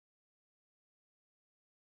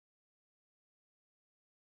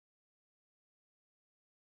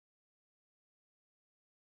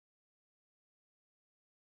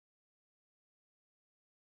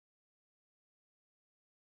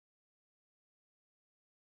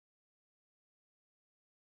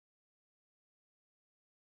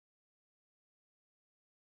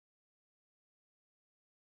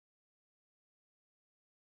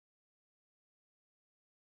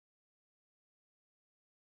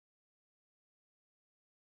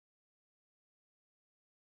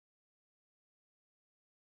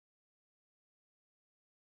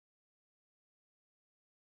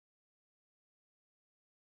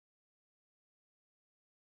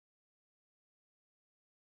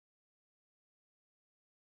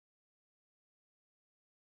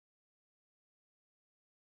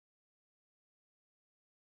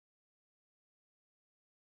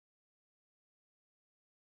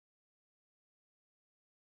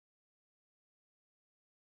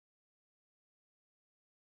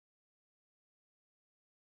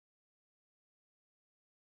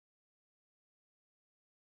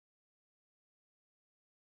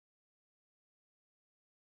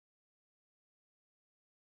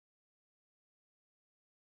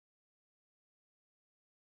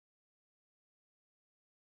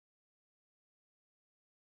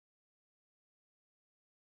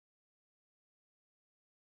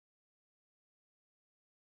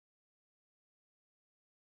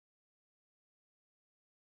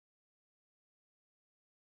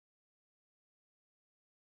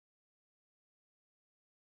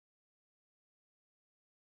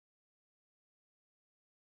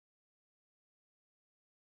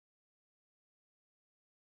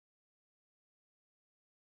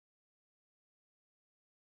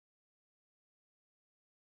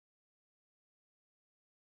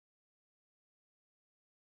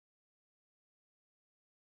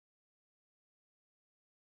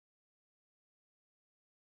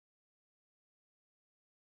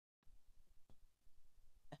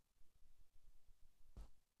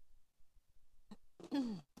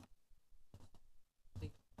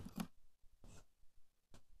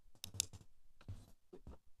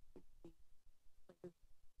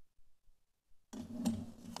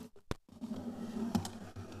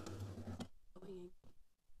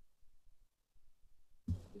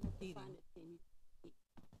heating.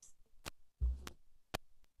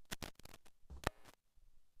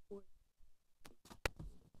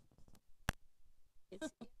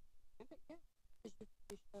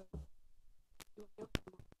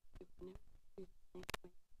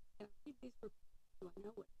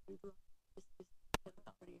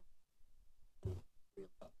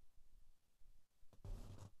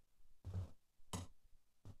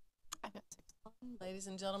 Ladies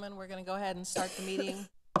and gentlemen, we're going to go ahead and start the meeting.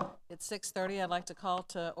 It's 6:30. I'd like to call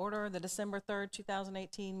to order the December 3rd,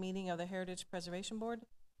 2018 meeting of the Heritage Preservation Board.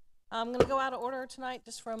 I'm going to go out of order tonight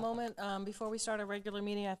just for a moment. Before we start our regular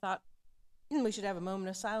meeting, I thought we should have a moment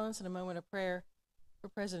of silence and a moment of prayer for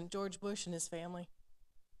President George Bush and his family.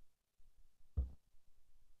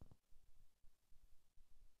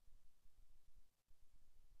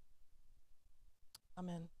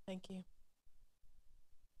 Amen. Thank you.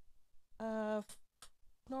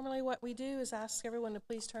 Normally what we do is ask everyone to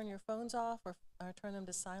please turn your phones off or turn them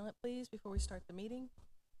to silent, please, before we start the meeting.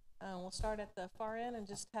 We'll start at the far end and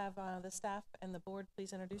just have the staff and the board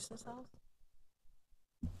please introduce themselves.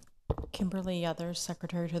 Kimberly Yothers,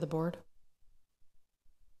 Secretary to the Board.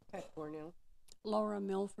 Pat Cornell. Laura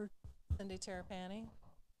Milford. Cindy Terrapini.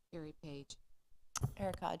 Gary Page.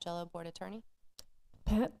 Erica Agello, Board Attorney.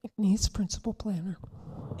 Pat McNeese, Principal Planner.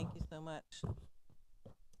 Thank you so much.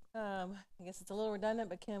 I guess it's a little redundant,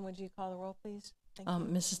 but Kim, would you call the roll, please? Thank you.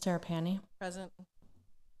 Mrs. Terrapini. Present.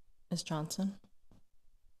 Ms. Johnson.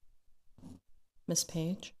 Ms.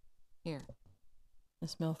 Page. Here.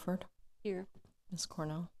 Ms. Milford. Here. Ms.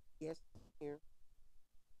 Cornell. Yes, here.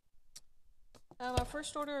 Our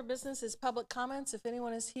first order of business is public comments. If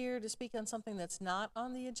anyone is here to speak on something that's not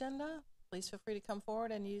on the agenda, please feel free to come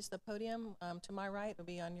forward and use the podium. To my right will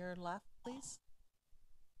be on your left, please.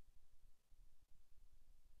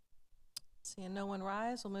 Seeing no one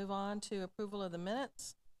rise, we'll move on to approval of the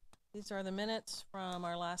minutes. These are the minutes from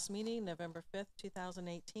our last meeting, November 5th,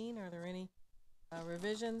 2018. Are there any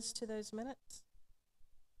revisions to those minutes?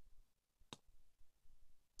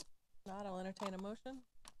 If not, I'll entertain a motion.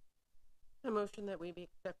 A motion that we be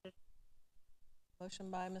accepted.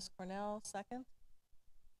 Motion by Ms. Cornell, second.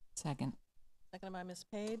 Second. Seconded by Ms.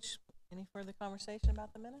 Page. Any further conversation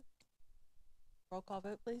about the minutes? Roll call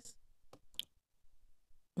vote, please.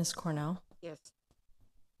 Ms. Cornell. Yes.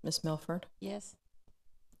 Ms. Milford. Yes.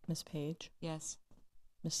 Ms. Page. Yes.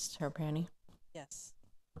 Mrs. Terrapini. Yes.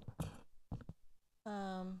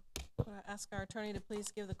 I ask our attorney to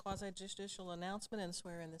please give the quasi-judicial announcement and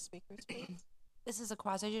swear in the speakers, please. This is a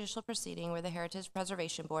quasi-judicial proceeding where the Heritage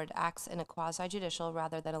Preservation Board acts in a quasi-judicial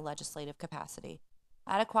rather than a legislative capacity.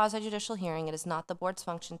 At a quasi-judicial hearing, it is not the board's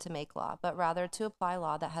function to make law, but rather to apply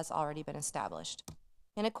law that has already been established.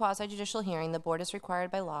 In a quasi-judicial hearing, the board is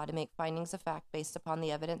required by law to make findings of fact based upon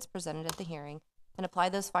the evidence presented at the hearing and apply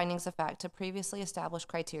those findings of fact to previously established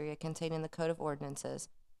criteria contained in the Code of Ordinances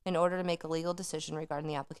in order to make a legal decision regarding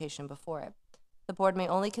the application before it. The board may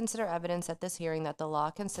only consider evidence at this hearing that the law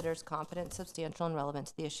considers competent, substantial, and relevant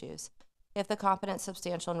to the issues. If the competent,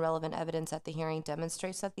 substantial, and relevant evidence at the hearing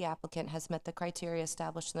demonstrates that the applicant has met the criteria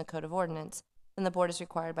established in the Code of Ordinance, then the board is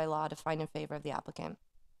required by law to find in favor of the applicant.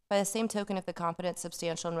 By the same token, if the competent,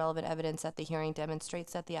 substantial, and relevant evidence at the hearing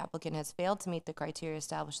demonstrates that the applicant has failed to meet the criteria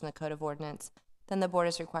established in the Code of Ordinance, then the board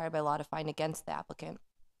is required by law to find against the applicant.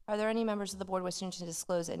 Are there any members of the board wishing to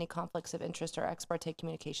disclose any conflicts of interest or ex parte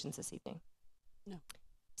communications this evening? No.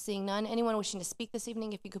 Seeing none, anyone wishing to speak this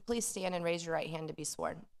evening, if you could please stand and raise your right hand to be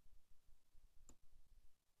sworn.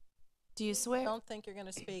 Do you swear? I don't think you're going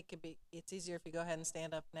to speak. It's easier if you go ahead and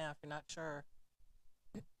stand up now if you're not sure.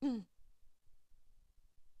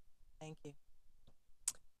 Thank you.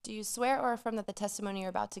 Do you swear or affirm that the testimony you're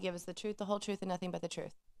about to give is the truth, the whole truth, and nothing but the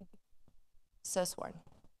truth? So sworn.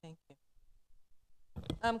 Thank you.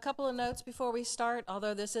 A couple of notes before we start.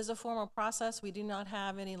 Although this is a formal process, we do not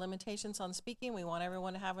have any limitations on speaking. We want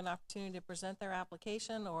everyone to have an opportunity to present their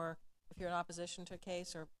application, or if you're in opposition to a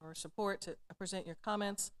case or support, to present your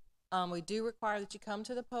comments. We do require that you come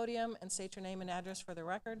to the podium and state your name and address for the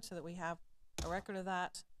record so that we have a record of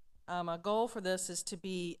that. Our goal for this is to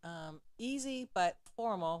be easy but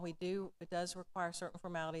formal. It does require certain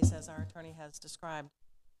formalities, as our attorney has described.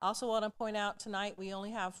 I also want to point out tonight we only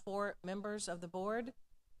have 4 members of the board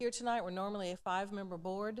here tonight. We're normally a 5-member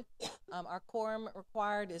board. Our quorum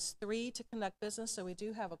required is 3 to conduct business, so we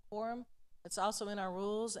do have a quorum. It's also in our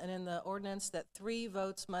rules and in the ordinance that 3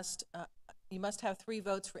 votes you must have 3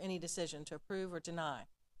 votes for any decision to approve or deny.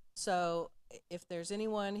 So if there's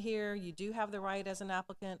anyone here, you do have the right as an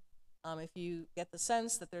applicant. If you get the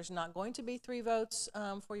sense that there's not going to be 3 votes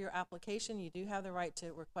for your application, you do have the right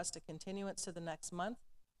to request a continuance to the next month.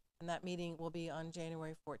 and that meeting will be on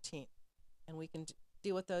January 14th. And we can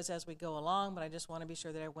deal with those as we go along, but I just want to be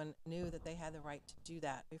sure that everyone knew that they had the right to do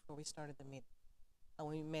that before we started the meeting. And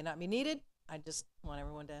we may not be needed. I just want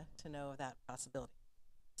everyone to know of that possibility.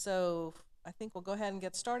 So I think we'll go ahead and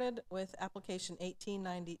get started with application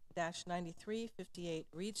 1890-93, 58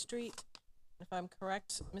 Reed Street. If I'm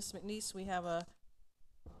correct, Ms. McNeese, we have a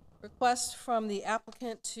request from the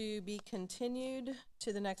applicant to be continued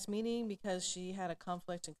to the next meeting because she had a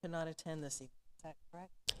conflict and could not attend this evening. Is that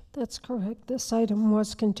correct? That's correct. This item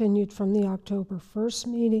was continued from the October 1st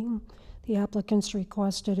meeting. The applicants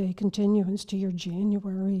requested a continuance to your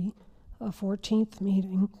January 14th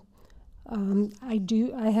meeting.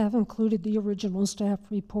 I have included the original staff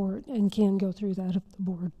report and can go through that if the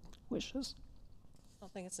board wishes. I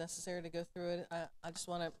don't think it's necessary to go through it. I'll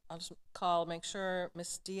just make sure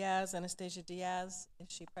Ms. Diaz, Anastasia Diaz, is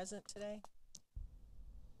she present today?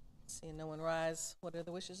 Seeing no one rise, what are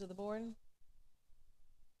the wishes of the board?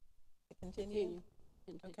 To continue?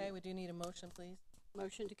 Okay, we do need a motion, please.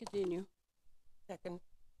 Motion to continue. Second.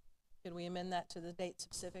 Could we amend that to the date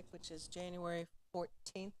specific, which is January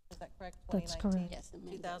 14th? Is that correct? That's 2019? correct. Yes,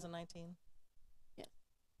 amend. 2019? Yes.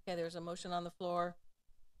 Okay, there's a motion on the floor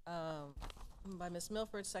by Ms.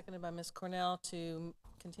 Milford, seconded by Ms. Cornell to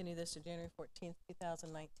continue this to January 14th,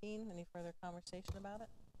 2019. Any further conversation about it?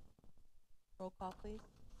 Roll call, please.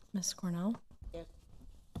 Ms. Cornell? Yes.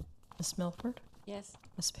 Ms. Milford? Yes.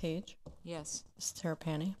 Ms. Page? Yes. Ms.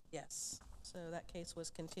 Terrapini? Yes. So that case was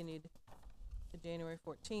continued to January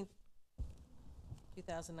 14th,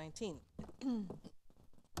 2019.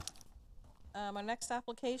 Our next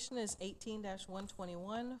application is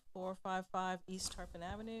 18-121, 455 East Tarpon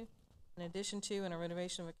Avenue. In addition to and a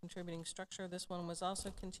renovation of a contributing structure, this one was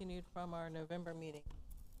also continued from our November meeting.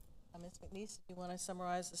 Ms. McNeese, do you want to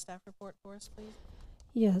summarize the staff report for us, please?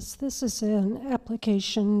 Yes, this is an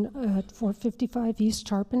application at 455 East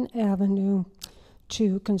Tarpon Avenue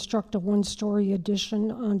to construct a one-story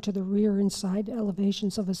addition onto the rear and side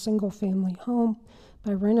elevations of a single-family home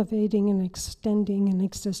by renovating and extending an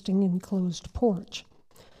existing enclosed porch.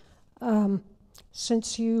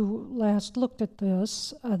 Since you last looked at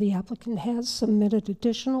this, the applicant has submitted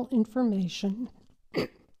additional information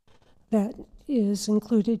that is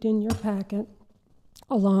included in your packet,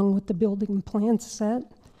 along with the building plan set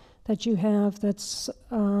that you have that's,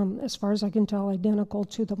 as far as I can tell, identical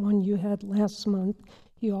to the one you had last month.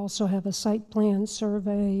 You also have a site plan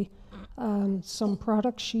survey, some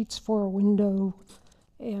product sheets for a window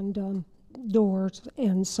and doors,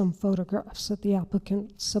 and some photographs that the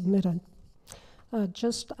applicant submitted. I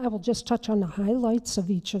will just touch on the highlights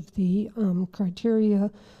of each of the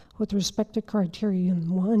criteria. With respect to criterion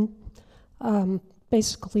 1,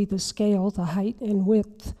 basically the scale, the height and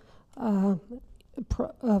width of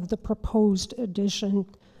the proposed addition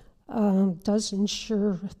does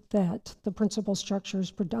ensure that the principal structure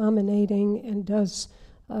is predominating and does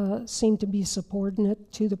seem to be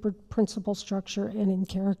subordinate to the principal structure and in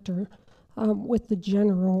character with the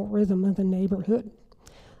general rhythm of the neighborhood.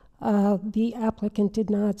 The applicant did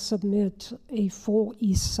not submit a full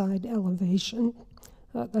east side elevation.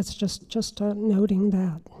 That's just noting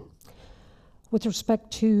that. With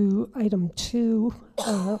respect to item 2,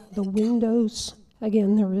 the windows,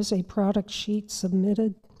 again, there is a product sheet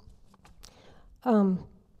submitted. A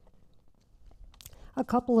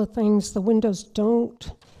couple of things, the windows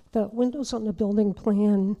on the building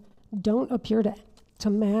plan don't appear to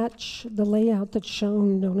match the layout that's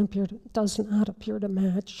shown, does not appear to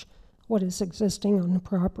match what is existing on the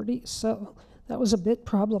property. So that was a bit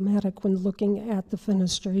problematic when looking at the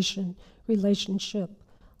fenestration relationship.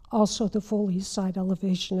 Also, the full east side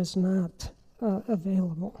elevation is not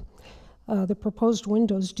available. The proposed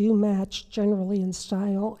windows do match generally in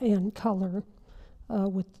style and color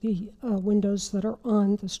with the windows that are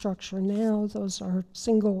on the structure now. Those are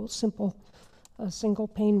single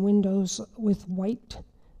pane windows with white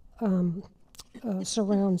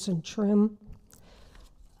surrounds and trim.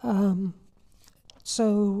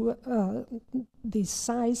 The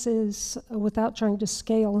sizes, without trying to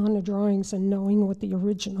scale on the drawings and knowing what the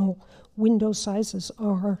original window sizes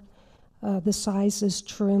are, the sizes,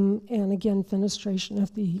 trim, and again, fenestration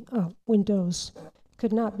of the windows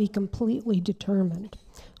could not be completely determined.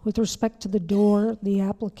 With respect to the door, the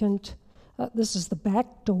applicant, this is the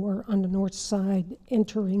back door on the north side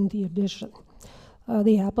entering the addition.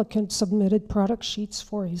 The applicant submitted product sheets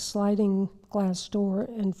for a sliding glass door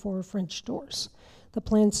and 4 French doors. The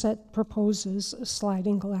plan set proposes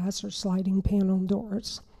sliding glass or sliding panel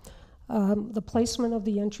doors. The placement of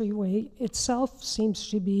the entryway itself seems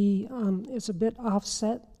to be is a bit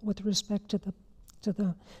offset with respect to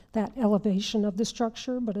to that elevation of the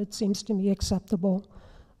structure, but it seems to me acceptable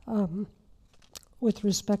with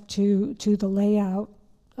respect to the layout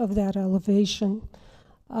of that elevation.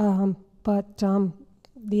 But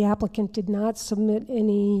the applicant did not submit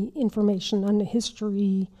any information on the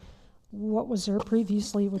history, what was there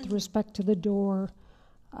previously with respect to the door,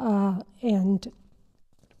 and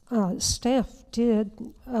staff did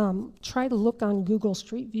try to look on Google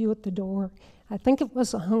Street View at the door. I think it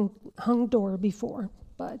was a hung door before,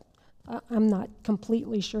 but I'm not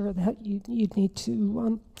completely sure. That you'd need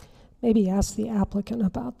to maybe ask the applicant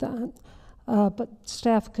about that. But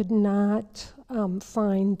staff could not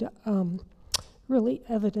find really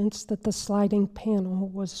evidence that the sliding panel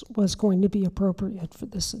was going to be appropriate for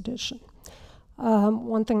this addition.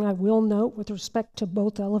 One thing I will note with respect to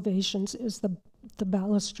both elevations is the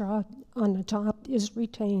balustrade on the top is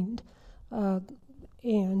retained.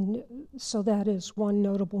 And so that is one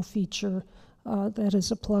notable feature that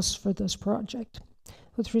is a plus for this project.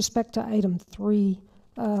 With respect to item 3,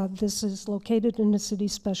 this is located in the city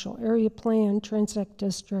special area plan, Transect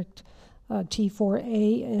District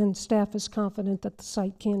T4A, and staff is confident that the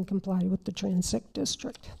site can comply with the Transect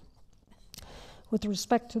District. With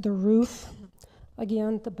respect to the roof,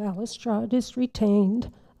 again, the balustrade is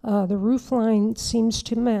retained. The roof line seems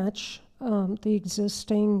to match the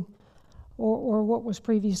existing or what was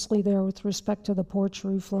previously there with respect to the porch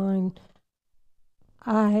roof line.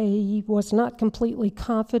 I was not completely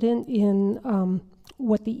confident in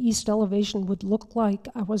what the east elevation would look like.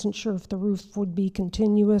 I wasn't sure if the roof would be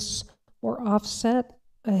continuous or offset.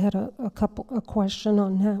 I had a question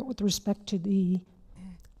on that with respect to the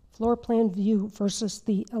floor plan view versus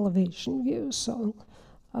the elevation view. So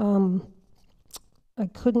I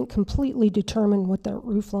couldn't completely determine what that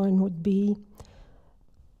roof line would be.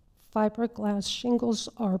 Fiberglass shingles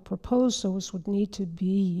are proposed. Those would need to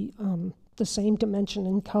be the same dimension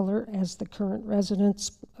and color as the current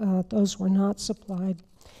residence. Those were not supplied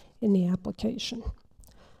in the application.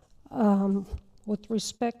 With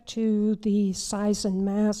respect to the size and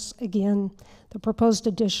mass, again, the proposed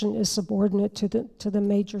addition is subordinate to the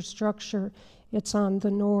major structure. It's on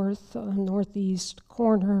the northeast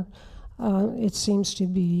corner. It seems to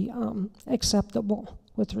be acceptable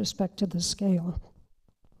with respect to the scale.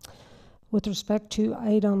 With respect to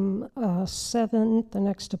item 7, the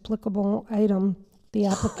next applicable item, the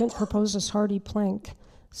applicant proposes hardy plank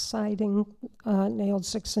siding, nailed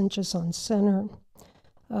 6 inches on center.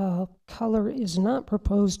 Color is not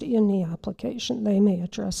proposed in the application. They may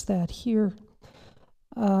address that here.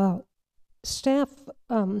 Staff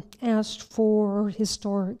asked for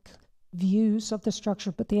historic views of the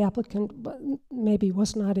structure, but the applicant maybe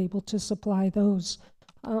was not able to supply those.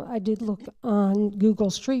 I did look on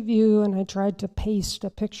Google Street View and I tried to paste a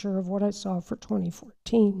picture of what I saw for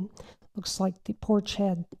 2014. Looks like the porch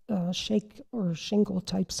had shake or shingle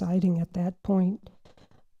type siding at that point.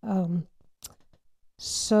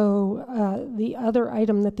 So the other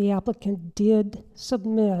item that the applicant did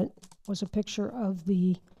submit was a picture of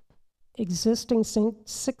the existing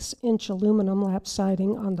 6-inch aluminum lap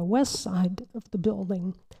siding on the west side of the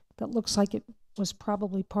building that looks like it was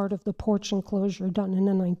probably part of the porch enclosure done in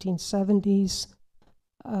the 1970s.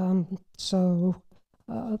 So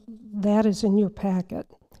that is in your packet.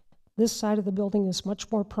 This side of the building is much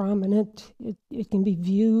more prominent. It can be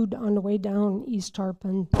viewed on the way down East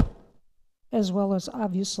Tarpon, as well as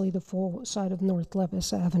obviously the full side of North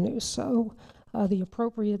Levis Avenue. So the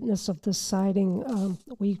appropriateness of this siding,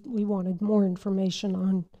 we wanted more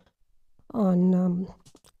information on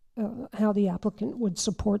how the applicant would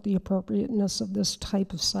support the appropriateness of this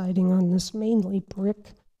type of siding on this mainly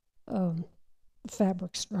brick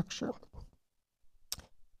fabric structure.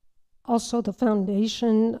 Also, the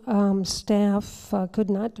foundation staff could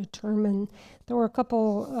not determine. There were a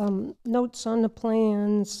couple notes on the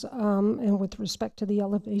plans, and with respect to the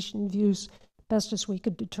elevation views, best as we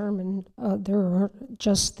could determine, there are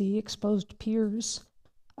just the exposed piers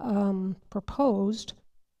proposed.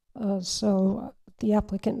 So the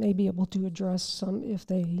applicant may be able to address some if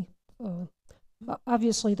they,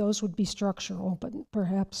 obviously those would be structural, but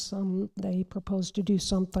perhaps they propose to do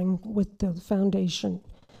something with the foundation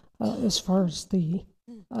as far as the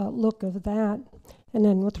look of that. And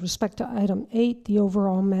then with respect to item 8, the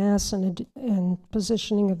overall mass and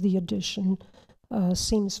positioning of the addition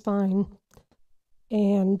seems fine.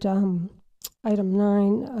 And item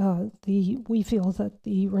 9, we feel that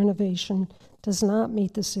the renovation does not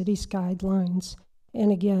meet the city's guidelines. And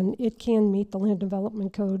again, it can meet the Land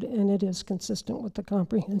Development Code, and it is consistent with the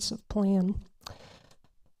comprehensive plan.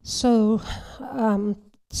 So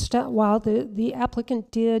while the applicant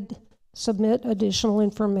did submit additional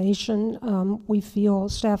information.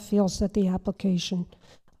 Staff feels that the application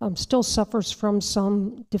still suffers from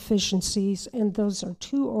some deficiencies, and those are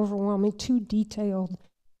too overwhelming, too detailed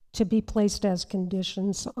to be placed as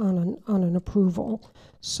conditions on an approval.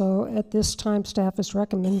 So at this time, staff is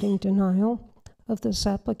recommending denial of this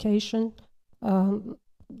application.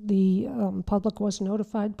 The public was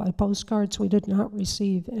notified by postcards. We did not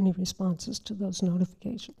receive any responses to those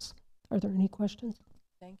notifications. Are there any questions?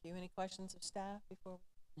 Thank you. Any questions of staff before?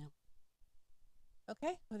 No.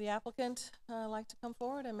 Okay, would the applicant like to come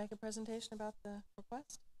forward and make a presentation about the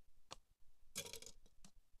request?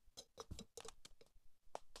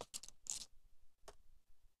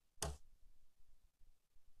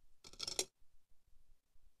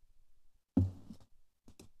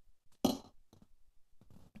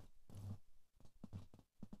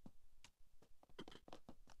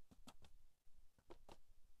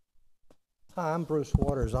 Hi, I'm Bruce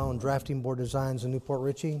Waters. I own Drafting Board Designs in Newport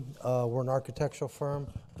Richey. We're an architectural firm.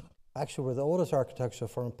 Actually, we're the oldest architectural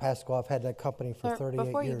firm. Pasco, I've had that company for Sir, 38 years.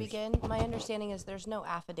 before you begin, my understanding is there's no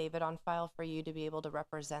affidavit on file for you to be able to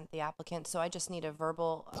represent the applicant, so I just need a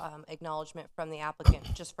verbal acknowledgement from the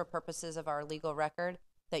applicant, just for purposes of our legal record,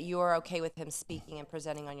 that you are okay with him speaking and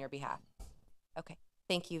presenting on your behalf. Okay,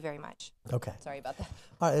 thank you very much. Okay. Sorry about that.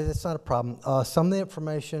 All right, it's not a problem. Some of the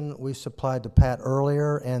information we supplied to Pat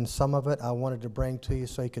earlier, and some of it I wanted to bring to you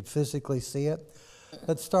so you could physically see it.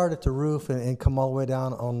 Let's start at the roof and come all the way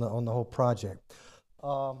down on the whole project.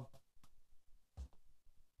 The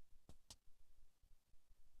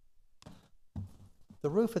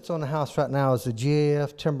roof that's on the house right now is a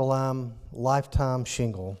GAF Timberline Lifetime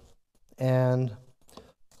shingle, and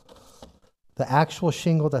the actual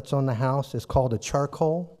shingle that's on the house is called a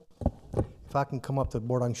charcoal. If I can come up to the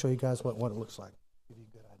board, I can show you guys what it looks like. Give you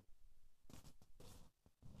a good idea.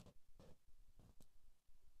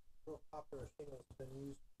 Real popular shingle that's been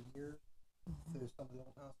used for years through some of the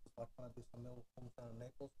old houses, like when I do some old hometown in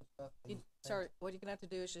Naples and stuff. Sir, what you're gonna have to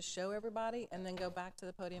do is just show everybody and then go back to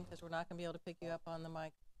the podium because we're not gonna be able to pick you up on the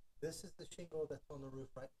mic. This is the shingle that's on the roof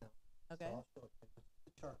right now. Okay? So I'll show it to you. This is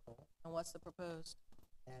the charcoal, And what's the proposed?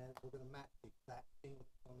 and we're going to match the exact shingle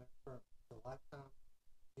that's on there currently. The Lifetime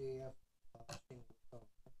GAF shingle that's on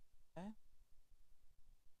there. Okay?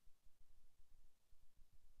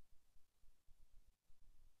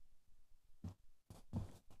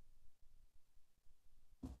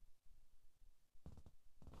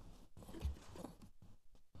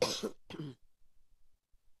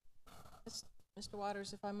 Mr.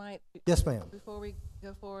 Waters, if I might, Yes, ma'am. before we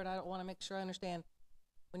go forward, I want to make sure I understand.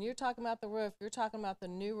 When you're talking about the roof, you're talking about the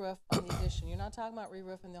new roof on the addition. You're not talking about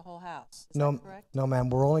re-roofing the whole house. Is No, that correct? no, ma'am.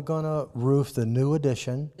 We're only going to roof the new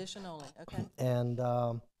addition, Addition only, okay?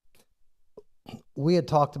 and we had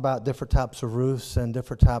talked about different types of roofs and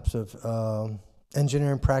different types of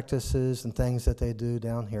engineering practices and things that they do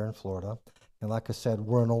down here in Florida. And like I said,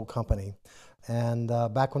 we're an old company, and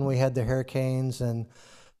back when we had the hurricanes and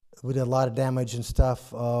we did a lot of damage and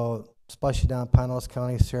stuff, especially down in Pinellas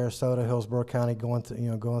County, Sarasota, Hillsborough County, going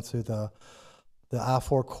through the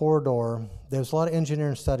I-4 corridor. There was a lot of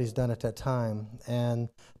engineering studies done at that time, and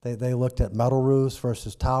they looked at metal roofs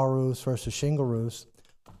versus tile roofs versus shingle roofs.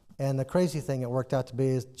 And the crazy thing it worked out to be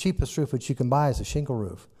is the cheapest roof that you can buy is a shingle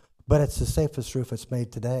roof, but it's the safest roof that's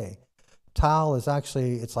made today. Tile is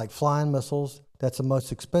actually, it's like flying missiles. That's the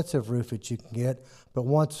most expensive roof that you can get, but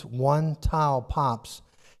once one tile pops,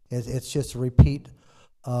 it's just a repeat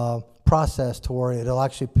process to where it'll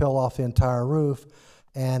actually peel off the entire roof.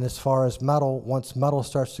 And as far as metal, once metal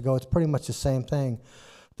starts to go, it's pretty much the same thing.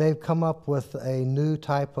 They've come up with a new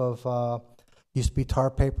type of, used to be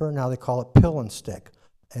tar paper, now they call it peel and stick.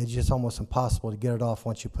 It's just almost impossible to get it off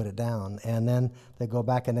once you put it down. And then they go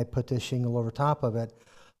back and they put this shingle over top of it.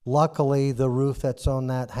 Luckily, the roof that's on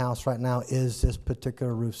that house right now is this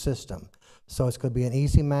particular roof system. So it's going to be an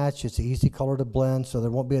easy match. It's an easy color to blend, so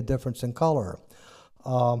there won't be a difference in color.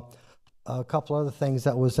 A couple other things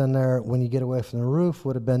that was in there when you get away from the roof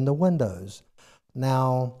would have been the windows.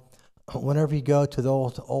 Now, whenever you go to the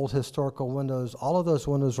old historical windows, all of those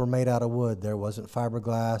windows were made out of wood. There wasn't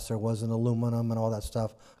fiberglass, there wasn't aluminum and all that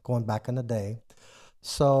stuff going back in the day.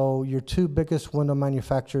 So your two biggest window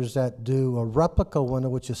manufacturers that do a replica window,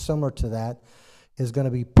 which is similar to that, is going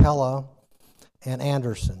to be Pella and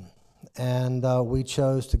Anderson. And we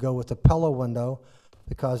chose to go with the Pella window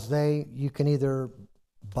because you can either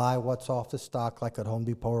buy what's off the stock like at Home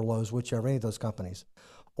Depot or Lowe's, whichever, any of those companies,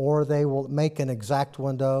 or they will make an exact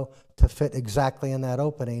window to fit exactly in that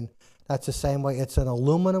opening. That's the same way. It's an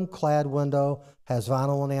aluminum clad window, has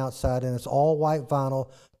vinyl on the outside, and it's all white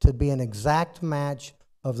vinyl to be an exact match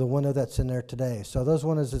of the window that's in there today. So those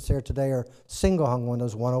windows that's there today are single hung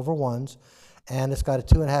windows, 1/1s, and it's got a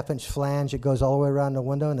 2.5-inch flange. It goes all the way around the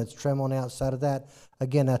window, and it's trim on the outside of that.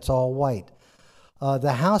 Again, that's all white.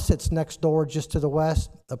 The house that's next door, just to the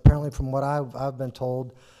west, apparently from what I've been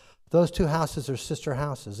told, those two houses are sister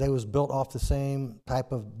houses. They was built off the same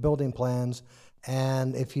type of building plans,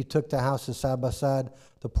 and if you took the houses side by side,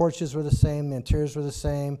 the porches were the same, the interiors were the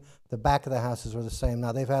same, the back of the houses were the same.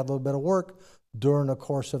 Now, they've had a little bit of work during the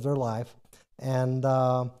course of their life, and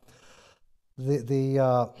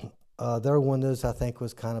their windows, I think,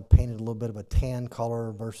 was kind of painted a little bit of a tan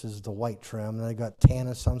color versus the white trim. And they got tan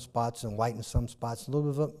in some spots and white in some spots, a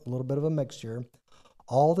little bit of a mixture.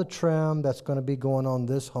 All the trim that's going to be going on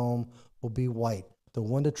this home will be white. The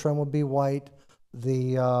window trim will be white.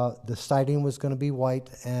 The siding was going to be white,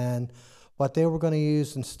 and what they were going to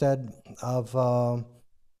use instead of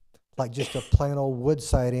like just a plain old wood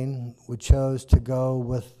siding, we chose to go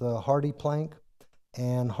with the Hardy plank.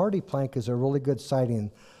 And Hardy plank is a really good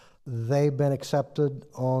siding. They've been accepted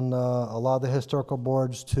on a lot of the historical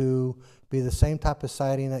boards to be the same type of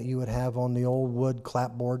siding that you would have on the old wood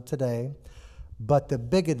clapboard today. But the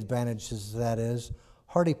big advantage is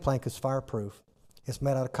Hardy plank is fireproof. It's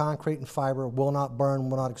made out of concrete and fiber, will not burn,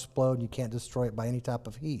 will not explode. You can't destroy it by any type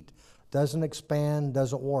of heat. Doesn't expand,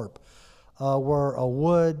 doesn't warp. Where a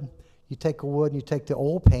wood, you take a wood and you take the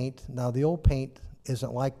old paint. Now the old paint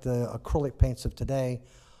isn't like the acrylic paints of today.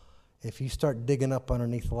 If you start digging up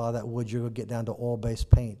underneath a lot of that wood, you're going to get down to oil-based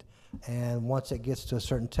paint. And once it gets to a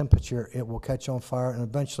certain temperature, it will catch on fire, and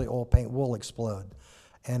eventually oil paint will explode.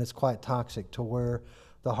 And it's quite toxic, to where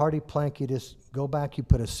the Hardy plank, you just go back, you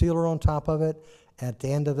put a sealer on top of it. At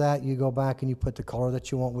the end of that, you go back and you put the color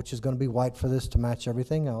that you want, which is going to be white for this to match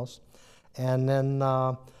everything else. And then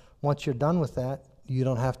once you're done with that, you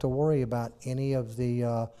don't have to worry about any of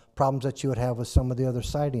the problems that you would have with some of the other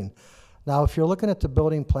siding. Now, if you're looking at the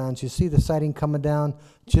building plans, you see the siding coming down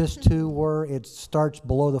just to where it starts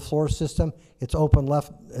below the floor system. It's open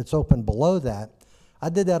below that. I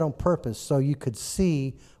did that on purpose so you could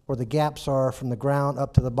see where the gaps are from the ground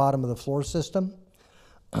up to the bottom of the floor system.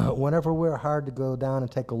 Whenever we were hired to go down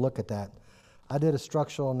and take a look at that, I did a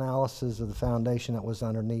structural analysis of the foundation that was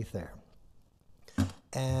underneath there.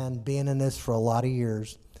 And being in this for a lot of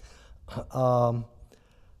years,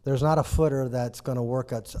 there's not a footer that's going to work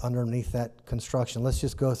that's underneath that construction. Let's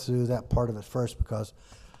just go through that part of it first, because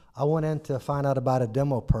I went in to find out about a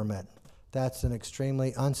demo permit. That's an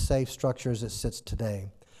extremely unsafe structure as it sits today.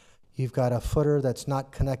 You've got a footer that's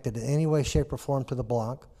not connected in any way, shape, or form to the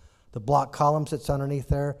block. The block columns that's underneath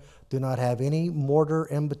there do not have any mortar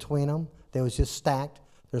in between them. They was just stacked.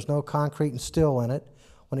 There's no concrete and steel in it.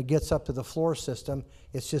 When it gets up to the floor system,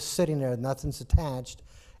 it's just sitting there, nothing's attached.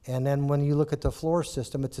 And then when you look at the floor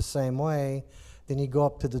system, it's the same way. Then you go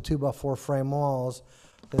up to the 2x4 frame walls.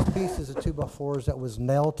 The pieces of 2x4s that was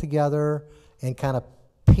nailed together and kind of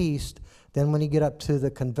pieced. Then when you get up to the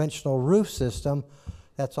conventional roof system,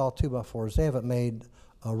 that's all 2x4s. They haven't made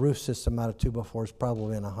a roof system out of 2x4s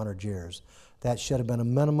probably in 100 years. That should have been a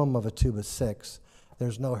minimum of a 2x6.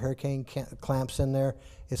 There's no hurricane clamps in there.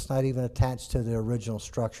 It's not even attached to the original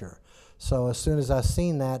structure. So as soon as I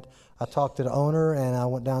seen that, I talked to the owner, and I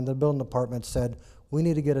went down to the building department and said, we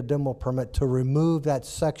need to get a demo permit to remove that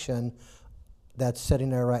section that's sitting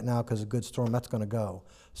there right now, because a good storm, that's going to go.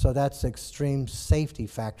 So that's the extreme safety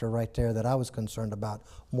factor right there that I was concerned about,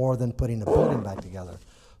 more than putting the building back together.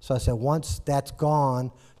 So I said, once that's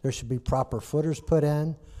gone, there should be proper footers put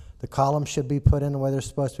in. The columns should be put in the way they're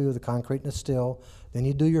supposed to be with the concrete and the steel. Then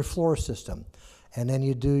you do your floor system. And then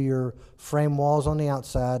you do your frame walls on the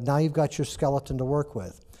outside. Now you've got your skeleton to work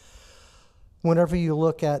with. Whenever you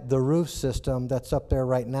look at the roof system that's up there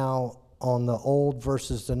right now on the old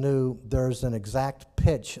versus the new, there's an exact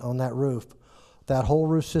pitch on that roof. That whole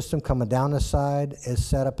roof system coming down the side is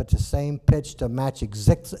set up at the same pitch to match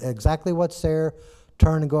exactly what's there,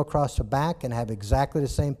 turn and go across the back and have exactly the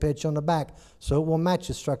same pitch on the back. So it will match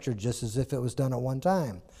the structure just as if it was done at one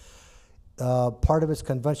time. Part of it's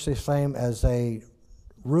conventionally framed as a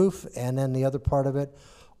roof, and then the other part of it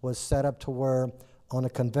was set up to where on a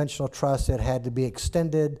conventional truss it had to be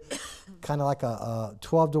extended kind of like a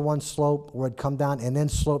 12-to-1 slope, where it'd come down and then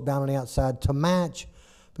slope down on the outside to match,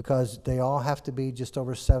 because they all have to be just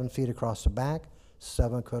over 7 feet across the back,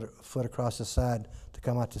 7 foot across the side to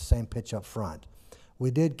come out the same pitch up front. We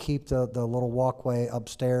did keep the little walkway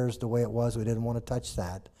upstairs the way it was. We didn't want to touch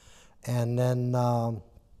that. And then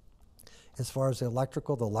as far as the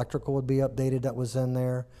electrical would be updated that was in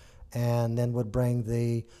there, and then would bring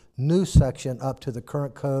the new section up to the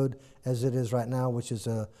current code as it is right now, which is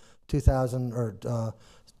a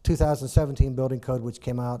 2017 building code, which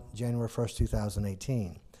came out January 1st,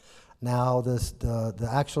 2018. Now, the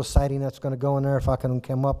actual siding that's going to go in there, if I can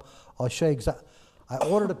come up, I'll show you exactly. I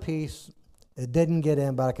ordered a piece. It didn't get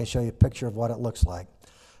in, but I can show you a picture of what it looks like.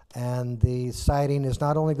 And the siding is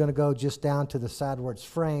not only going to go just down to the side where it's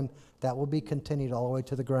framed, that will be continued all the way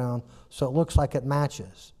to the ground, so it looks like it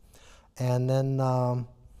matches. And then, and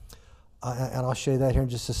I'll show you that here in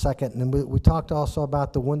just a second. And then we talked also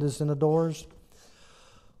about the windows and the doors.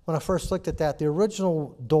 When I first looked at that, the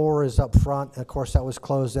original door is up front, and of course that was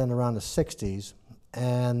closed in around the 60s.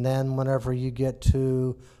 And then whenever you get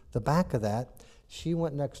to the back of that, she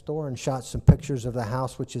went next door and shot some pictures of the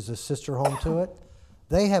house, which is a sister home to it.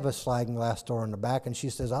 They have a sliding glass door in the back, and she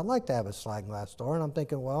says, I'd like to have a sliding glass door. And I'm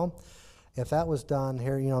thinking, well, if that was done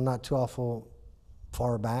here, you know, not too awful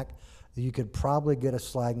far back, you could probably get a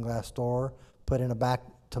sliding glass door put in the back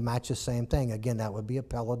to match the same thing. Again, that would be a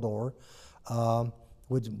Pella door,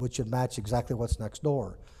 which would match exactly what's next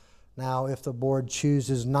door. Now, if the board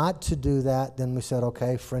chooses not to do that, then we said,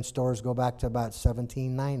 okay, French doors go back to about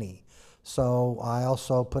 1790. So I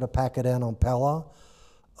also put a packet in on Pella,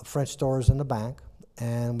 French doors in the back,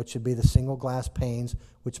 and which would be the single glass panes,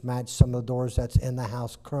 which match some of the doors that's in the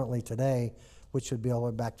house currently today, which would be all the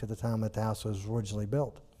way back to the time that the house was originally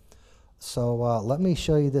built. So let me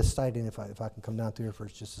show you this siding if I can come down through here for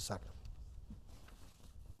just a second.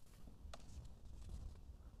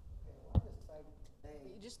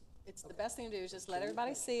 It's the best thing to do is just let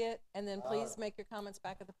everybody see it, and then please make your comments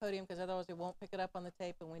back at the podium, because otherwise we won't pick it up on the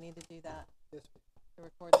tape, and we need to do that to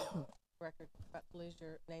record the record. About to lose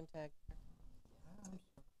your name tag.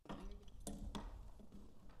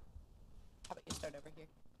 How about you start over here?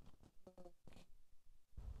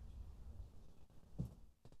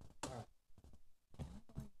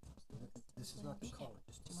 This is not the color,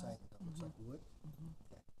 just the siding. That looks like wood.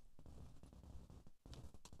 Okay.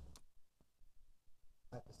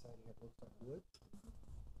 Type of siding that looks like wood.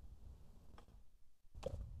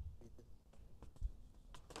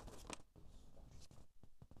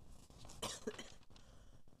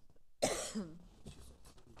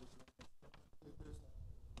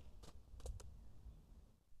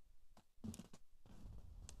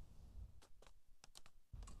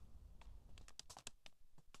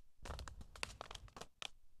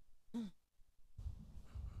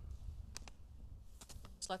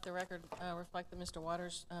 Just let the record reflect that Mr.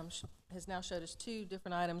 Waters has now showed us two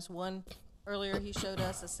different items. One, earlier he showed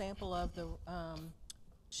us a sample of the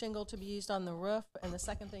shingle to be used on the roof, and the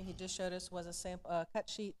second thing he just showed us was a cut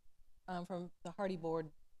sheet from the hardy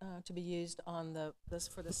board to be used on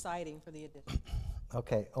for the siding for the addition.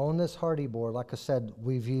 Okay, on this hardy board, like I said,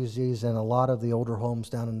 we've used these in a lot of the older homes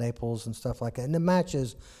down in Naples and stuff like that, and it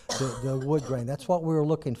matches the wood grain. That's what we were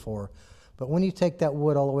looking for. But when you take that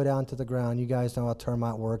wood all the way down to the ground, you guys know how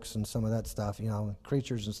termite works and some of that stuff, you know,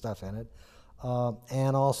 creatures and stuff in it.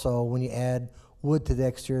 And also, when you add wood to the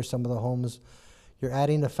exterior, some of the homes, you're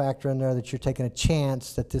adding the factor in there that you're taking a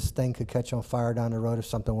chance that this thing could catch on fire down the road if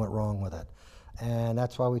something went wrong with it. And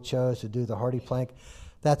that's why we chose to do the hardy plank.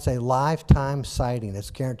 That's a lifetime siding. It's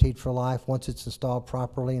guaranteed for life. Once it's installed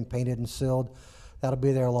properly and painted and sealed, that'll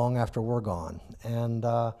be there long after we're gone. And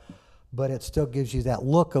but it still gives you that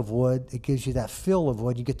look of wood. It gives you that feel of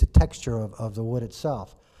wood. You get the texture of the wood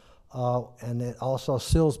itself. And it also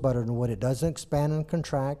seals better than wood. It doesn't expand and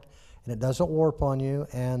contract, and it doesn't warp on you,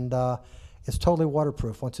 and it's totally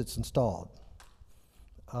waterproof once it's installed.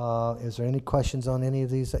 Is there any questions on any of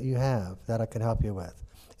these that you have that I can help you with?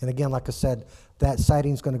 And again, like I said, that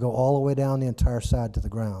siding's going to go all the way down the entire side to the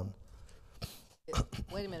ground.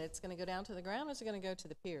 Wait a minute, it's going to go down to the ground, or is it going to go to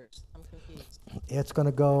the piers? I'm confused. It's going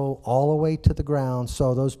to go all the way to the ground.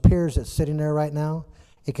 So those piers that's sitting there right now,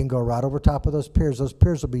 it can go right over top of those piers. Those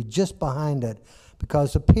piers will be just behind it,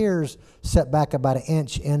 because the piers set back about an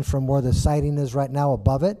inch in from where the siding is right now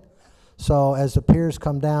above it. So as the piers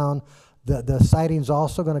come down, the siding's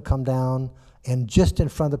also going to come down and just in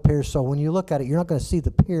front of the pier. So when you look at it, you're not going to see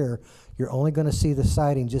the pier. You're only going to see the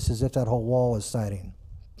siding, just as if that whole wall is siding.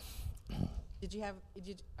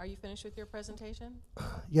 Are you finished with your presentation?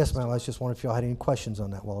 Yes, ma'am. I was just wondering if y'all had any questions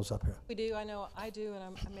on that while I was up here. We do. I know I do,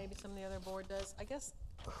 and maybe some of the other board does. I guess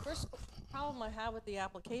first problem I have with the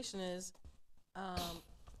application is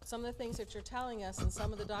some of the things that you're telling us and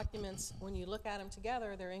some of the documents, when you look at them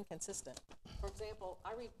together, they're inconsistent. For example,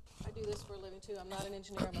 I do this for a living too. I'm not an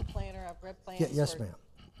engineer. I'm a planner. I've read plans. Yes, ma'am.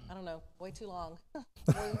 I don't know, way too long, more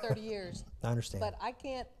than 30 years. I understand. But I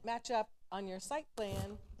can't match up on your site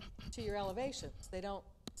plan to your elevations. They don't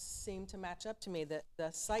seem to match up to me.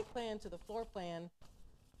 The site plan to the floor plan,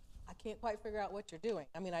 I can't quite figure out what you're doing.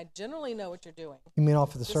 I mean, I generally know what you're doing. You mean off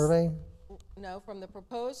of the This- survey? No, from the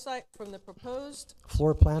proposed site, from the proposed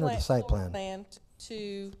Floor plan or the pla- site floor plan?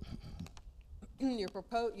 to your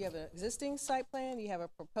you have an existing site plan, you have a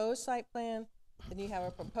proposed site plan, then you have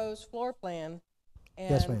a proposed floor plan.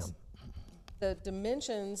 Yes, and ma'am. The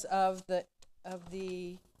dimensions of the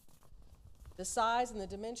size and the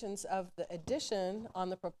dimensions of the addition on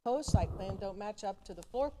the proposed site plan don't match up to the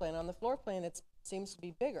floor plan. On the floor plan, it seems to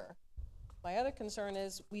be bigger. My other concern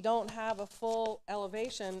is we don't have a full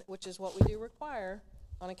elevation, which is what we do require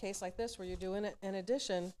on a case like this where you're doing an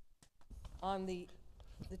addition on the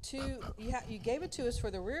two, you gave it to us for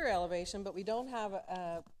the rear elevation, but we don't have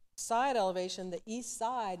a side elevation, the east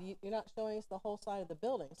side. You're not showing us the whole side of the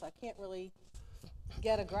building, so I can't really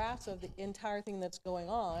get a grasp of the entire thing that's going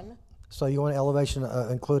on. So you want elevation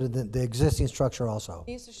included in the existing structure also?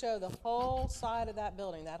 Needs to show the whole side of that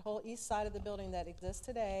building, that whole east side of the building that exists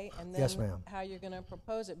today, and Yes, then ma'am. how you're gonna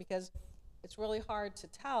propose it, because it's really hard to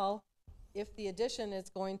tell if the addition is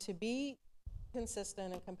going to be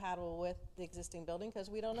consistent and compatible with the existing building, because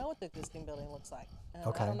we don't know what the existing building looks like. And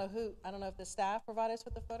Okay. I don't know if the staff provided us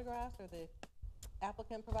with the photographs or the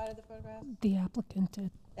applicant provided the photographs. The applicant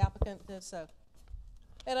did. The applicant did so.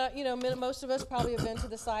 And, you know, most of us probably have been to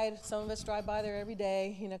the site. Some of us drive by there every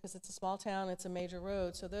day, you know, because it's a small town, it's a major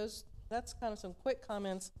road. So that's kind of some quick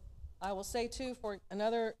comments. I will say too, for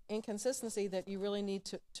another inconsistency that you really need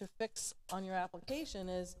to fix on your application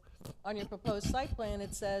is on your proposed site plan,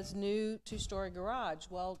 it says new two-story garage.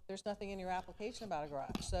 Well, there's nothing in your application about a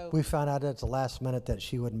garage, so. We found out at the last minute that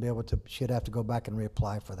she wouldn't be able to, she'd have to go back and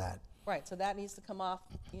reapply for that. Right, so that needs to come off,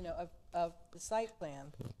 you know, of the site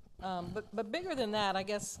plan. But bigger than that, I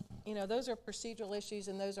guess, you know, those are procedural issues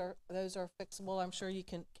and those are fixable. I'm sure you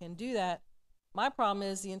can do that. My problem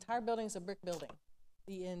is the entire building is a brick building.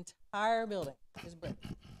 The entire building is brick.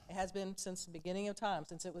 It has been since the beginning of time,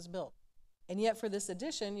 since it was built. And yet for this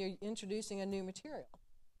addition, you're introducing a new material.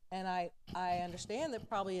 And I understand that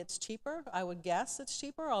probably it's cheaper. I would guess it's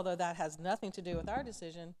cheaper, although that has nothing to do with our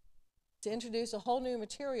decision. To introduce a whole new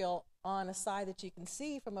material on a side that you can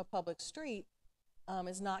see from a public street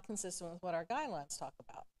is not consistent with what our guidelines talk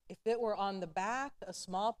about. If it were on the back, a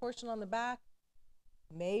small portion on the back,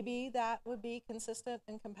 maybe that would be consistent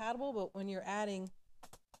and compatible, but when you're adding,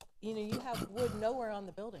 you know, you have wood nowhere on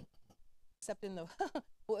the building, except in the,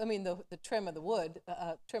 well, I mean, the trim of the wood,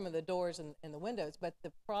 trim of the doors and the windows, but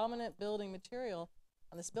the prominent building material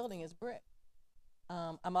on this building is brick.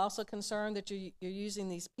 I'm also concerned that you're using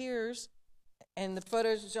these piers, and the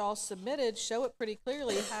photos that y'all submitted show it pretty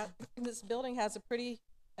clearly how this building has a pretty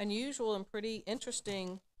unusual and pretty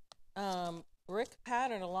interesting brick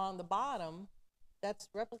pattern along the bottom that's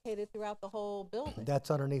replicated throughout the whole building.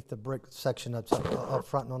 That's underneath the brick section that's up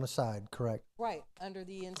front and on the side, correct? Right, under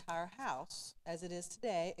the entire house as it is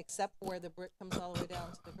today, except where the brick comes all the way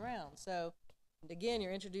down to the ground. So again,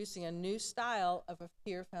 you're introducing a new style of a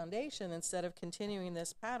pier foundation instead of continuing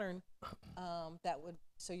this pattern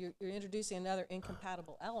so you're introducing another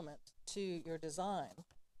incompatible element to your design.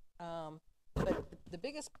 But the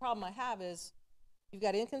biggest problem I have is you've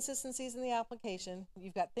got inconsistencies in the application,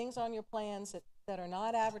 you've got things on your plans that are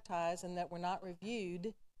not advertised and that were not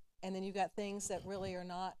reviewed, and then you've got things that really are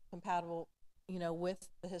not compatible, you know, with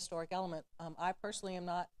the historic element. I personally am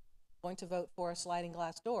not going to vote for a sliding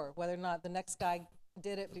glass door. Whether or not the next guy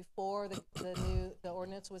did it before the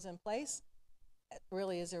ordinance was in place, it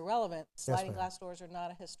really is irrelevant. Sliding ma'am. glass doors are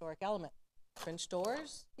not a historic element. French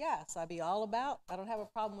doors, yes, I'd be all about. I don't have a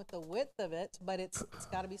problem with the width of it, but it's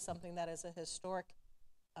got to be something that is a historic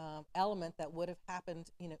element that would have happened,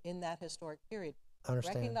 you know, in that historic period. I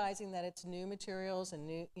understand. Recognizing that it's new materials and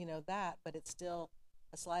new, you know, but it's still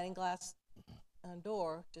a sliding glass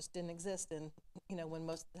door just didn't exist in, you know, when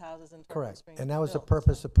most of the houses in Tarpon Correct. Springs And were that was the built.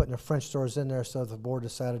 purpose of putting the French doors in there, so if the board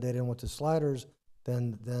decided they didn't want the sliders,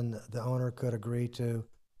 then the owner could agree to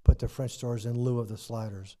put the French doors in lieu of the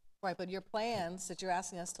sliders. Right, but your plans that you're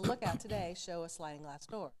asking us to look at today show a sliding glass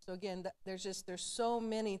door. So again, there's so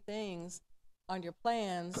many things on your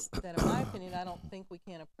plans that, in my opinion, I don't think we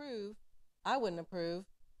can approve. I wouldn't approve.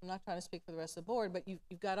 I'm not trying to speak for the rest of the board, but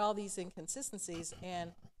you've got all these inconsistencies,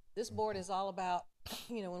 and this board is all about,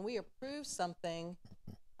 you know, when we approve something,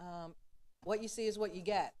 what you see is what you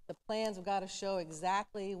get. The plans have got to show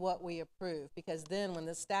exactly what we approve, because then when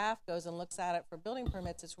the staff goes and looks at it for building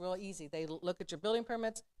permits, it's real easy. They look at your building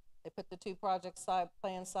permits, they put the two project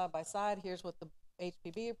plans side by side. Here's what the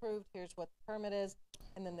HPB approved, here's what the permit is,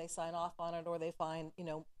 and then they sign off on it, or they find, you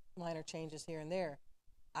know, minor changes here and there.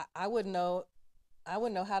 I wouldn't know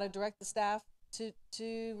how to direct the staff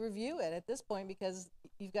to review it at this point, because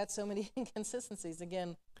you've got so many inconsistencies.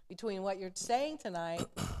 Again, between what you're saying tonight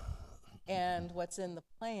and what's in the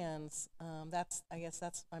plans, I guess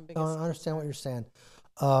that's my biggest. No, I understand what concern. you're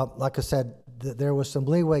saying. Like I said, there was some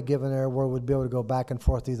leeway given there where we'd be able to go back and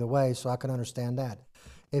forth either way, so I can understand that.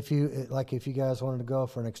 If you guys wanted to go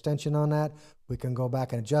for an extension on that, we can go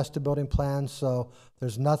back and adjust the building plan, so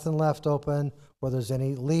there's nothing left open where there's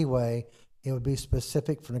any leeway. It would be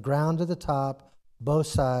specific from the ground to the top, both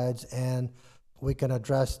sides, and we can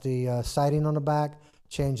address the siding on the back,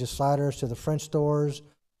 change the sliders to the French doors,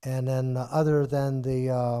 and then other than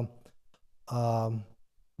the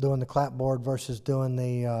doing the clapboard versus doing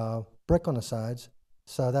the brick on the sides.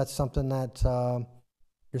 So that's something that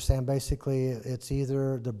you're saying basically it's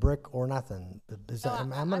either the brick or nothing. Is that,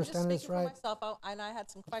 am I understanding this right? I'm just speaking for myself, and I had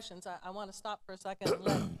some questions. I want to stop for a second and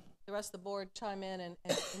let the rest of the board chime in and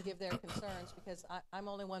give their concerns, because I'm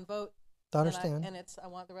only one vote. I understand. And I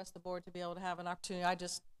want the rest of the board to be able to have an opportunity.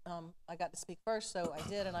 I got to speak first, so I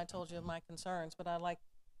did, and I told you my concerns, but I'd like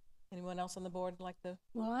anyone else on the board like to.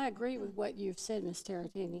 Well, I agree with what you've said, Ms.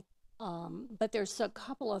 Taratini. But there's a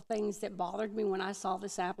couple of things that bothered me when I saw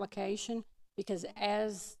this application, because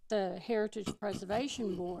as the Heritage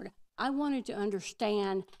Preservation Board, I wanted to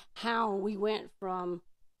understand how we went from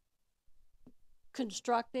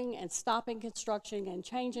constructing and stopping construction and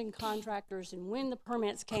changing contractors, and when the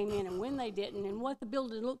permits came in and when they didn't, and what the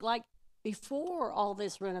building looked like before all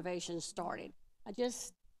this renovation started.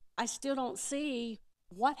 I still don't see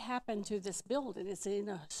what happened to this building. It's in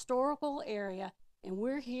a historical area, and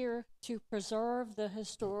we're here to preserve the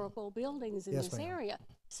historical buildings in Yes, this ma'am. area.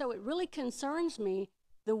 So it really concerns me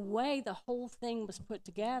the way the whole thing was put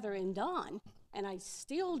together and done, and I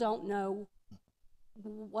still don't know,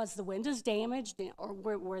 was the windows damaged,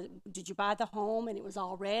 or did you buy the home and it was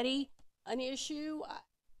already an issue?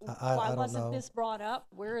 I Why don't wasn't know. this brought up?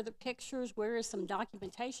 Where are the pictures? Where is some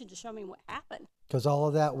documentation to show me what happened? Because all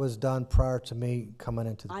of that was done prior to me coming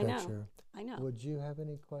into the I know. picture. I know. Would you have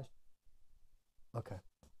any questions? Okay.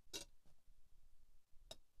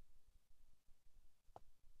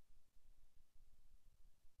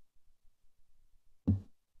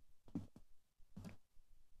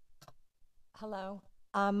 Hello.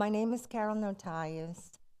 My name is Carol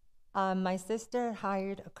Notarius. My sister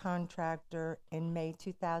hired a contractor in May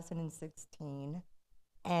 2016,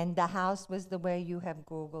 and the house was the way you have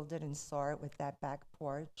Googled it and saw it, with that back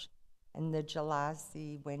porch and the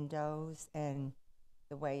Jalasi windows and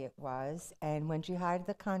the way it was. And when she hired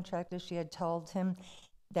the contractor, she had told him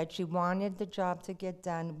that she wanted the job to get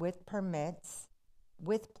done with permits,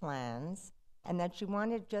 with plans, and that she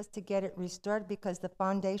wanted just to get it restored because the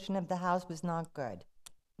foundation of the house was not good.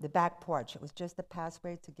 The back porch, it was just a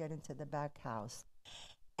passway to get into the back house.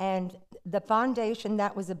 And the foundation,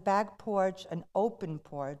 that was a back porch, an open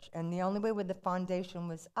porch, and the only way where the foundation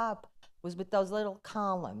was up was with those little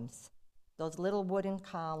columns, those little wooden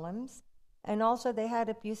columns, and also they had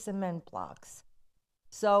a few cement blocks.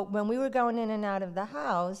 So when we were going in and out of the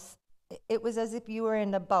house, it was as if you were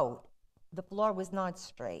in a boat. The floor was not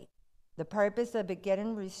straight. The purpose of it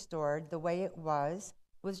getting restored the way it was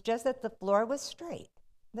just that the floor was straight.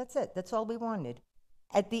 That's it. That's all we wanted.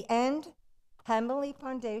 At the end, Hemley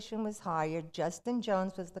Foundation was hired. Justin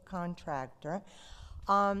Jones was the contractor.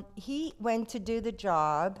 He went to do the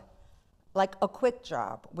job, like a quick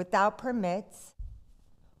job, without permits,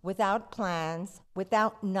 without plans,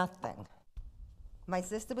 without nothing. My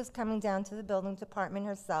sister was coming down to the building department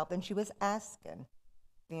herself, and she was asking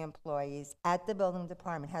the employees at the building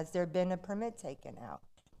department, has there been a permit taken out?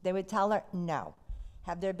 They would tell her, no.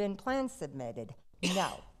 Have there been plans submitted?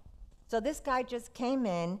 No. So this guy just came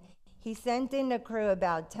in. He sent in a crew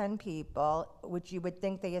about 10 people, which you would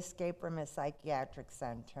think they escaped from a psychiatric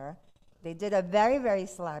center. They did a very, very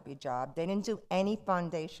sloppy job. They didn't do any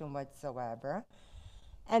foundation whatsoever.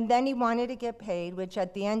 And then he wanted to get paid, which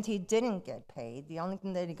at the end he didn't get paid. The only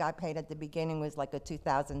thing that he got paid at the beginning was like a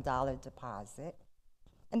 $2,000 deposit.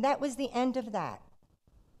 And that was the end of that.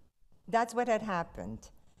 That's what had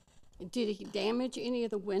happened. Did he damage any of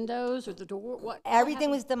the windows or the door? What Everything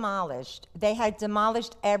happened? was demolished. They had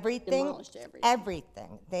demolished everything. Demolished everything.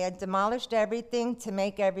 Everything. They had demolished everything to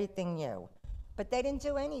make everything new. But they didn't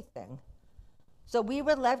do anything. So we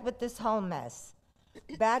were left with this whole mess.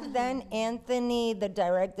 Back then, Anthony, the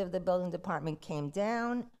director of the building department, came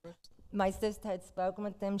down. My sister had spoken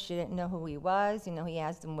with him. She didn't know who he was. You know, he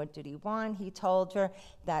asked him, what did he want? He told her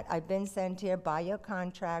that I've been sent here by your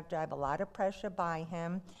contractor. I have a lot of pressure by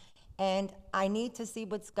him. And I need to see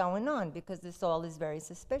what's going on because this all is very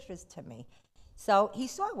suspicious to me. So he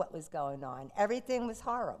saw what was going on. Everything was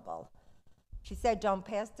horrible. She said, don't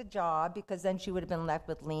pass the job, because then she would have been left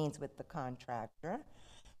with liens with the contractor.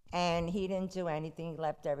 and he didn't do anything. He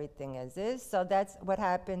left everything as is. So that's what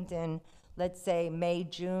happened in, let's say, May,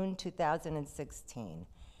 June 2016.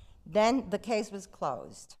 Then the case was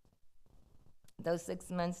closed. Those 6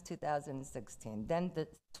 months, 2016. Then the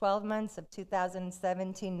 12 months of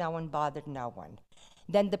 2017, no one bothered no one.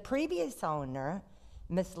 Then the previous owner,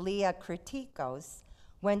 Miss Leah Kritikos,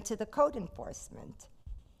 went to the code enforcement.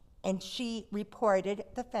 And she reported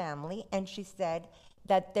the family, and she said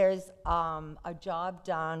that there's a job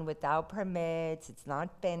done without permits, it's not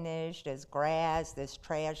finished, there's grass, there's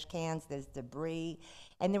trash cans, there's debris,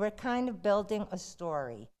 and they were kind of building a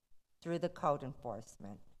story through the code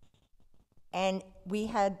enforcement. And we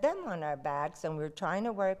had them on our backs, and we were trying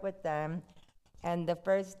to work with them, and the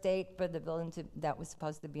first date for the building that was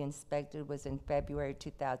supposed to be inspected was in February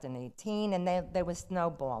 2018, and they were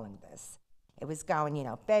snowballing this. It was going,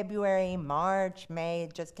 February, March, May,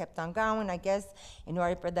 it just kept on going, I guess, in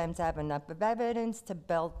order for them to have enough of evidence to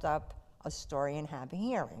build up a story and have a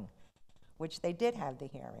hearing, which they did have the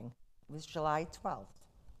hearing. It was July 12th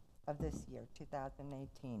of this year,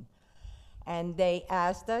 2018. And they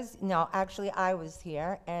asked us, actually I was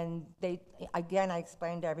here, and I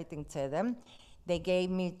explained everything to them. They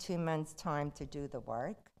gave me 2 months' time to do the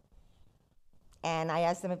work. And I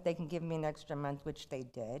asked them if they can give me an extra month, which they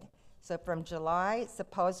did. So from July,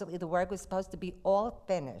 supposedly the work was supposed to be all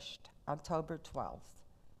finished October 12th.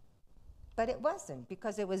 But it wasn't,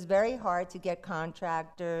 because it was very hard to get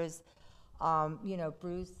contractors.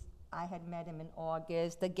 Bruce, I had met him in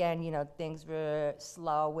August. Again, things were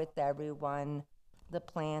slow with everyone, the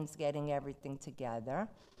plans, getting everything together.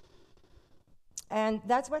 And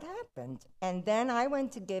that's what happened. And then I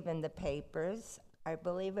went to give in the papers. I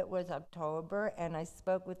believe it was October, and I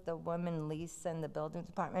spoke with the woman, Lisa, in the building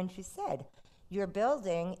department, and she said, your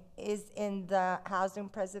building is in the housing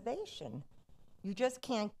preservation. You just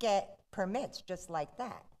can't get permits just like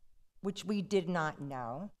that, which we did not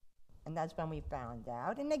know, and that's when we found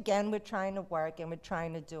out. And again, we're trying to work, and we're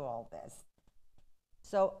trying to do all this.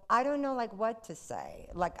 So I don't know, what to say.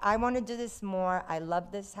 I want to do this more. I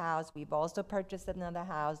love this house. We've also purchased another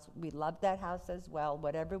house. We love that house as well.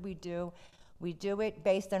 Whatever we do it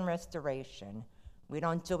based on restoration. We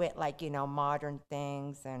don't do it modern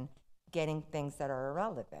things and getting things that are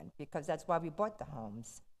irrelevant, because that's why we bought the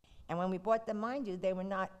homes. And when we bought them, mind you, they were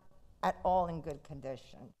not at all in good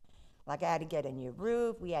condition. I had to get a new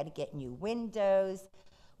roof, we had to get new windows,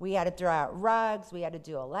 we had to throw out rugs, we had to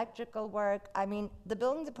do electrical work. I mean, the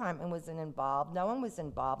building department wasn't involved, no one was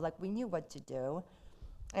involved, we knew what to do.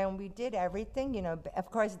 And we did everything, of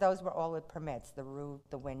course, those were all with permits, the roof,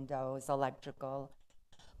 the windows, electrical.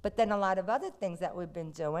 But then a lot of other things that we've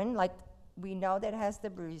been doing, we know that it has to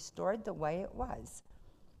be restored the way it was.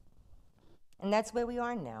 And that's where we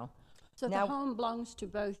are now. So now, the home belongs to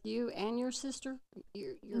both you and your sister?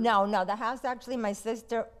 No, the house actually, my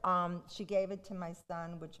sister, she gave it to my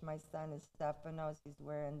son, which my son is Stephanos. He's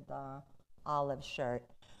wearing the olive shirt.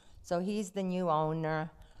 So he's the new owner.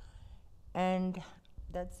 And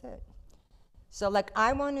that's it. So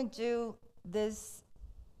I want to do this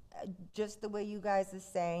just the way you guys are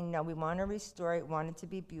saying. No, we want to restore it, want it to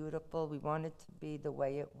be beautiful, we want it to be the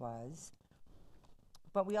way it was.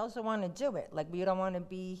 But we also want to do it. We don't want to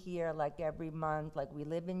be here every month. We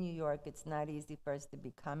live in New York, it's not easy for us to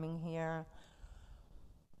be coming here.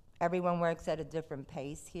 Everyone works at a different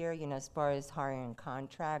pace here, as far as hiring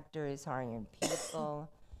contractors, hiring people.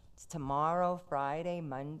 It's tomorrow, Friday,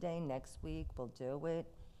 Monday, next week, we'll do it.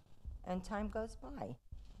 And time goes by.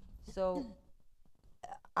 So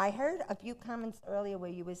I heard a few comments earlier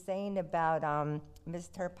where you were saying about Ms.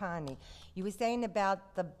 Terpani. You were saying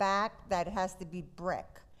about the back that it has to be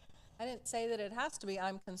brick. I didn't say that it has to be.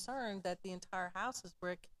 I'm concerned that the entire house is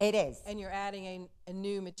brick. It is. And you're adding a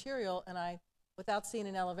new material, and without seeing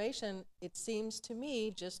an elevation, it seems to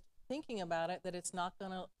me, just thinking about it, that it's not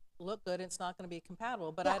going to look good, it's not going to be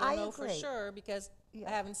compatible. But Yeah, I don't I know for agree. sure, because Yeah.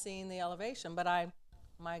 I haven't seen the elevation. But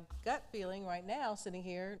my gut feeling right now, sitting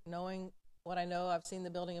here, knowing what I know, I've seen the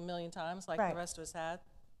building a million times, like Right. the rest of us had,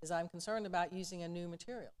 is I'm concerned about using a new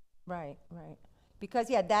material. Right. Because,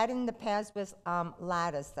 that in the past was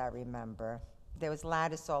lattice, I remember. There was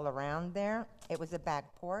lattice all around there. It was a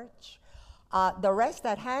back porch. The rest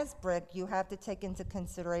that has brick, you have to take into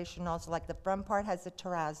consideration also, the front part has a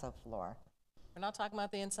terrazzo floor. We're not talking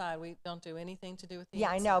about the inside. We don't do anything to do with the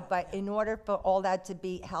Yeah, I inside. know, but in order for all that to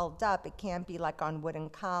be held up, it can't be on wooden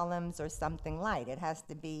columns or something light. It has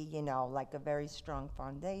to be, a very strong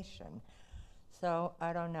foundation. So,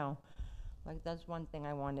 I don't know. That's one thing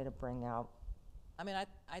I wanted to bring out. I mean,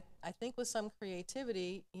 I think with some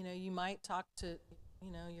creativity, you might talk to,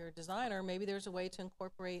 your designer. Maybe there's a way to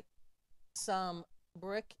incorporate some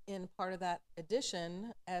brick in part of that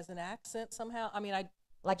addition as an accent somehow. I mean, I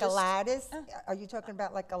Like a just- lattice? Are you talking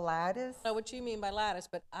about like a lattice? know what you mean by lattice,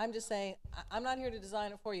 but I'm just saying, I'm not here to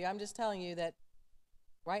design it for you. I'm just telling you that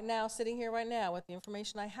right now, sitting here right now, with the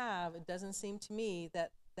information I have, it doesn't seem to me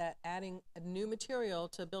that adding a new material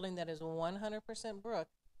to a building that is 100%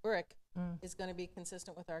 brick is going to be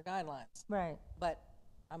consistent with our guidelines. Right. But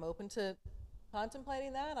I'm open to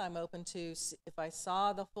contemplating that. I'm open to, if I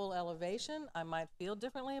saw the full elevation, I might feel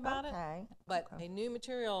differently about it. Okay. But Okay. a new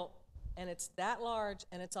material, and it's that large,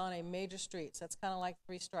 and it's on a major street, so that's kind of like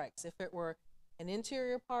three strikes. If it were an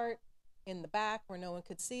interior part in the back where no one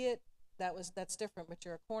could see it, that's different. But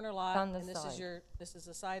you're a corner lot, On the and side. this is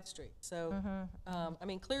a side street. So, I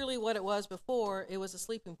mean, clearly, what it was before, it was a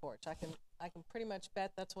sleeping porch. I can pretty much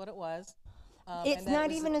bet that's what it was. It's and that not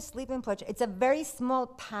was even a sleeping porch. It's a very small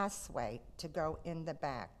passway to go in the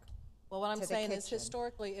back. Well, what I'm to the saying is kitchen.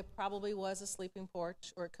 historically, it probably was a sleeping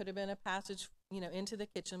porch, or it could have been a passage, into the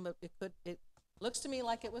kitchen, but it looks to me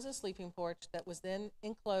like it was a sleeping porch that was then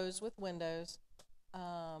enclosed with windows.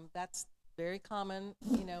 That's very common,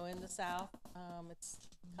 in the South. It's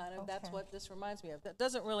kind of, that's Okay. what this reminds me of. That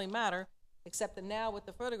doesn't really matter, except that now with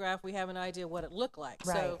the photograph, we have an idea what it looked like.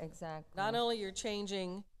 Right, So exactly. not only you're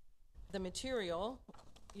changing the material,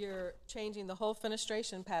 you're changing the whole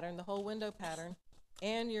fenestration pattern, the whole window pattern,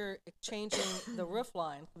 and you're changing the roof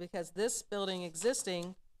line, because this building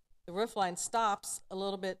existing, the roof line stops a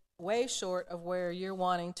little bit way short of where you're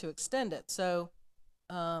wanting to extend it. So,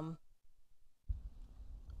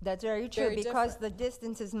 That's very true Very because different. the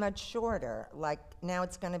distance is much shorter. Like now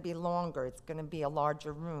it's going to be longer. It's going to be a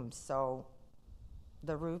larger room. So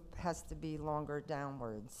the roof has to be longer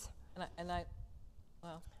downwards. and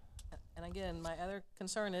again, my other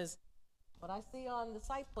concern is what I see on the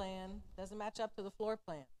site plan doesn't match up to the floor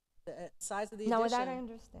plan. The size of the No, addition. that I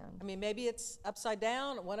understand. I mean, maybe it's upside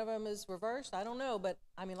down, one of them is reversed, I don't know, but,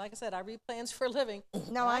 I mean, like I said, I read plans for a living.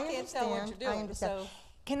 No, and I can't understand. tell what you're doing, I understand. so.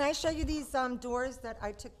 Can I show you these doors that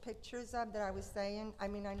I took pictures of that I was saying? I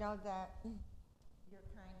mean, I know that you're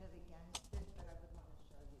kind of against it, but I would want to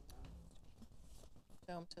show you them.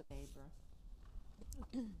 Show 'em to neighbor.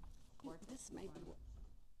 This may be what.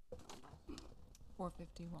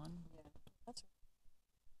 451. That's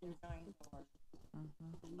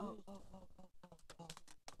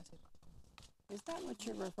Is that what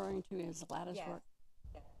you're referring to as lattice Yes. work?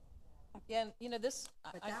 Yeah, and this,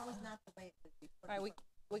 But that was not the way it was before. all right,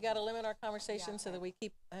 we got to limit our conversation so that we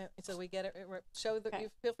keep, so we get it, Okay.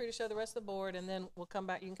 feel free to show the rest of the board, and then we'll come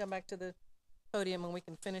back, you can come back to the podium and we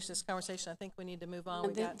can finish this conversation. I think we need to move on.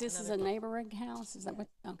 And We got this is another- a neighboring house, is that what,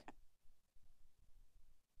 okay.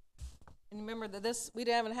 And remember that we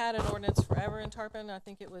haven't had an ordinance forever in Tarpon. I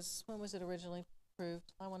think it was, when was it originally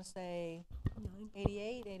approved? I want to say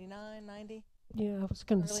 88, 89, 90, Yeah, I was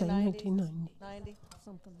going to early say 90s, 1990. 90.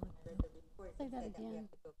 Something like that. Say that again.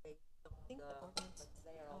 I think the ordinance,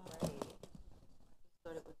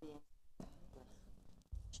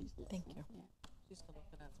 She's Thank listening, you. yeah. she's gonna look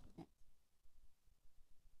it up.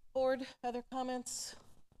 Board, other comments,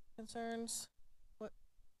 concerns?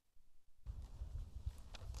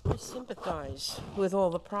 I sympathize with all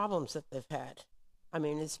the problems that they've had. I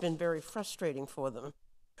mean, it's been very frustrating for them.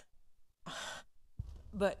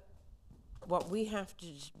 But what we have to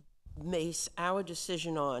base our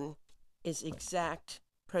decision on is exact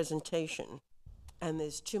presentation. And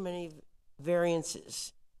there's too many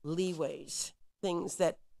variances, leeways, things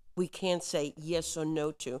that we can't say yes or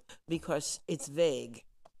no to because it's vague.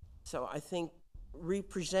 So I think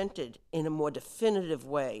represented in a more definitive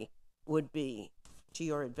way would be to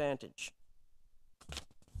your advantage.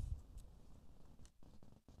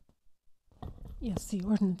 Yes, the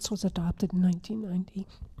ordinance was adopted in 1990.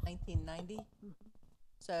 1990.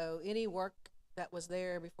 So any work that was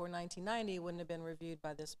there before 1990 wouldn't have been reviewed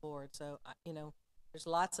by this board. So, there's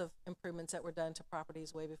lots of improvements that were done to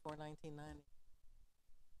properties way before 1990.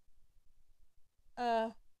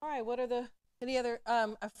 All right, what are any other, I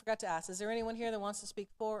forgot to ask, is there anyone here that wants to speak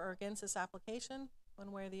for or against this application,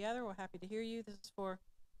 one way or the other? We're happy to hear you. This is for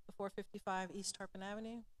the 455 East Tarpon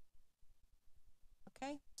Avenue.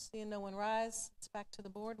 Okay, seeing no one rise, it's back to the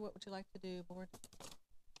board. What would you like to do, board?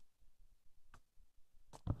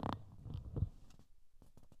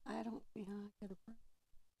 I don't, yeah, I could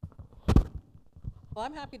approve. Well,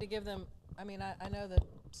 I'm happy to give them, I know that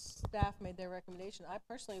staff made their recommendation. I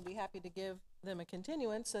personally would be happy to give them a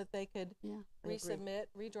continuance so that they could Yeah. resubmit,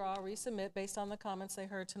 resubmit based on the comments they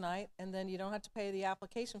heard tonight. And then you don't have to pay the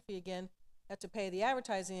application fee again, you have to pay the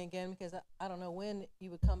advertising again, because I don't know when you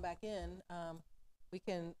would come back in. We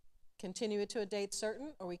can continue it to a date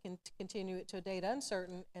certain, or we can continue it to a date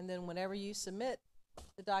uncertain, and then whenever you submit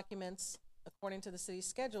the documents according to the city's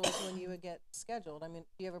schedule is when you would get scheduled. I mean,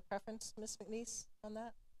 do you have a preference, Ms. McNeese, on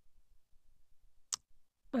that?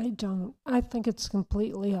 I don't. I think it's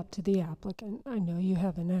completely up to the applicant. I know you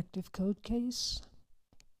have an active code case.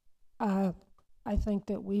 I think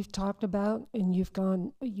that we've talked about, and you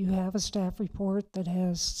have a staff report that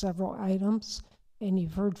has several items, and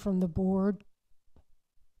you've heard from the board.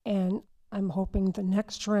 And I'm hoping the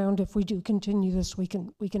next round, if we do continue this, we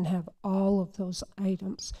can have all of those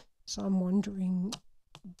items. So I'm wondering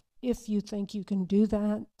if you think you can do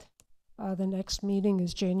that. The next meeting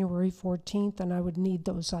is January 14th, and I would need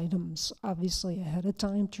those items obviously ahead of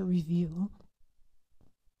time to review.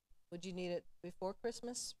 Would you need it before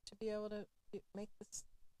Christmas to be able to make this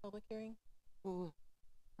public hearing? Mm.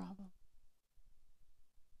 Problem.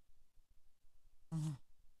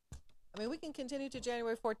 I mean, we can continue to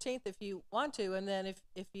January 14th if you want to, and then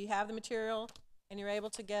if you have the material and you're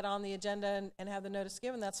able to get on the agenda and have the notice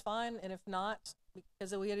given, that's fine. And if not,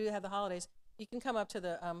 because we do have the holidays, you can come up to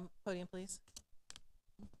the podium, please.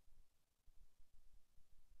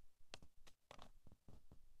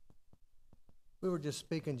 We were just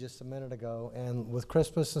speaking just a minute ago, and with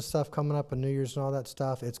Christmas and stuff coming up and New Year's and all that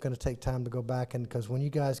stuff, it's going to take time to go back, and because when you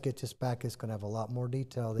guys get this back, it's going to have a lot more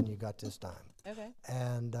detail than you got this time. Okay.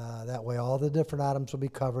 And that way all the different items will be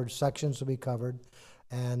covered, sections will be covered,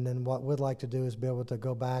 and then what we'd like to do is be able to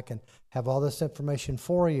go back and have all this information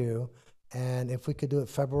for you, and if we could do it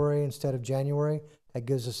February instead of January, that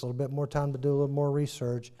gives us a little bit more time to do a little more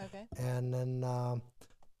research. Okay. And then I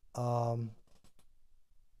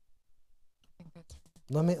think that's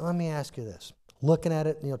let me ask you this. Looking at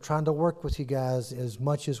it, trying to work with you guys as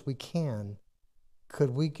much as we can, could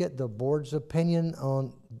we get the board's opinion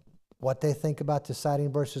on what they think about the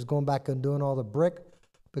siding versus going back and doing all the brick?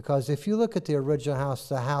 Because if you look at the original house,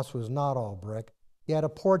 the house was not all brick. You had a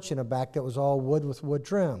porch in the back that was all wood with wood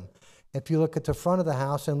trim. If you look at the front of the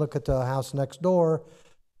house and look at the house next door,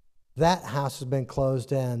 that house has been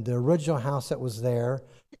closed in. The original house that was there,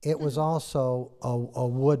 it was also a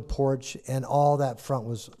wood porch, and all that front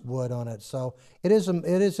was wood on it. So it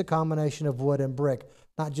is a combination of wood and brick,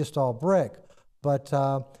 not just all brick. But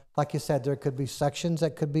like you said, there could be sections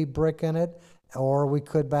that could be brick in it, or we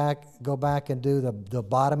could go back and do the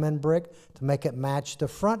bottom end brick to make it match the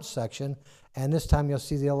front section. And this time you'll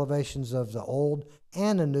see the elevations of the old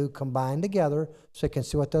and the new combined together, so you can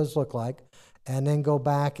see what those look like. And then go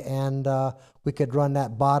back and we could run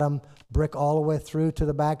that bottom brick all the way through to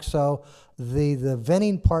the back, so the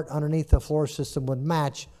venting part underneath the floor system would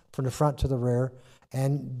match from the front to the rear,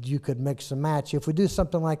 and you could mix and match. If we do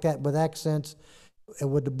something like that with accents,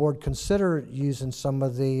 would the board consider using some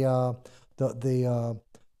of the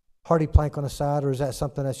hardy plank on the side, or is that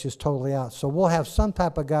something that's just totally out? So we'll have some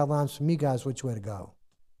type of guidelines from you guys which way to go.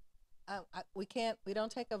 We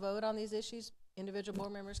don't take a vote on these issues. Individual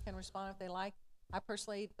board members can respond if they like. I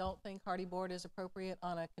personally don't think hardy board is appropriate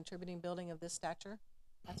on a contributing building of this stature.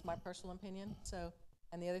 That's my personal opinion. So,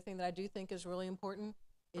 and the other thing that I do think is really important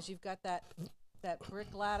is you've got that brick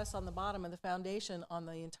lattice on the bottom of the foundation on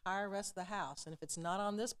the entire rest of the house. And if it's not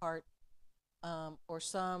on this part, or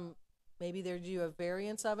maybe they do a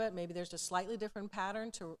variance of it, maybe there's a slightly different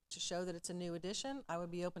pattern to show that it's a new addition, I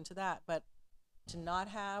would be open to that. But to not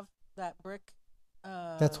have that brick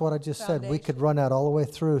that's what I just said. We could run that all the way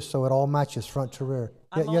through so it all matches front to rear.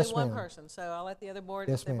 I'm only yes, one ma'am. person, so I'll let the other board,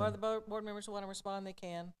 Yes, if the ma'am. other board members want to respond, they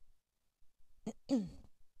can.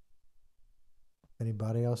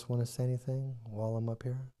 Anybody else want to say anything while I'm up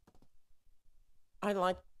here? I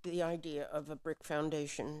like the idea of a brick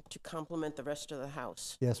foundation to complement the rest of the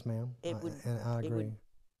house. Yes, ma'am. And I It agree. would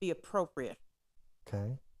be appropriate.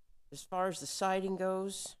 Okay. As far as the siding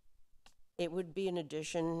goes, it would be an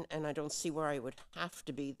addition, and I don't see where I would have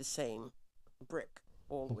to be the same brick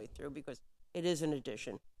all the way through, because it is an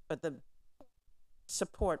addition, but the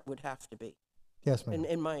support would have to be, Yes, ma'am.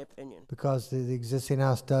 in my opinion. Because the existing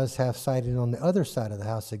house does have siding on the other side of the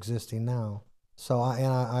house existing now. So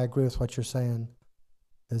I agree with what you're saying.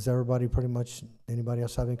 Is everybody pretty much, anybody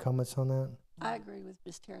else have any comments on that? I agree with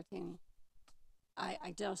Ms. Taratini.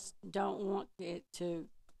 I just don't want it to,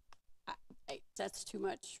 that's too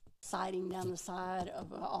much siding down the side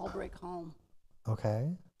of an all brick home.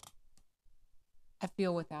 Okay. I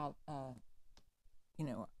feel without, a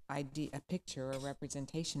picture or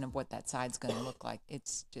representation of what that side's going to look like,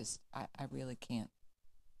 it's just, I really can't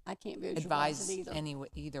I can't visualize advise it either.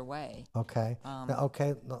 either way. Okay. Um, Now,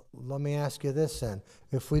 okay, let me ask you this then.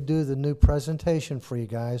 If we do the new presentation for you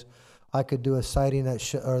guys, I could do a siding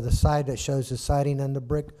or the side that shows the siding and the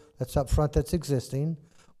brick that's up front that's existing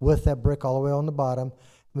with that brick all the way on the bottom.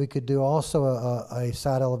 We could do also a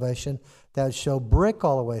side elevation that would show brick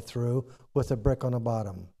all the way through with a brick on the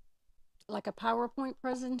bottom. Like a PowerPoint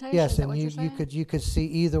presentation? Yes, Is that and what you you're saying? you could see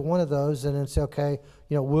either one of those and then say, okay,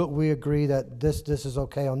 we agree that this is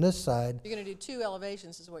okay on this side. You're gonna do two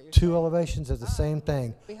elevations is what you're Two saying. elevations is the same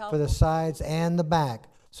thing Be for the helpful. sides and the back,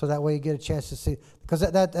 so that way you get a chance to see. Because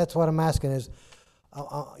that's what I'm asking is,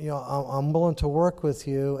 I'm willing to work with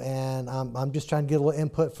you, and I'm just trying to get a little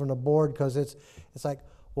input from the board, because it's like,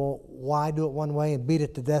 well, why do it one way and beat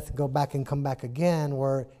it to death and go back and come back again?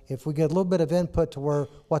 Where if we get a little bit of input to where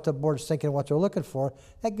what the board's thinking, what they're looking for,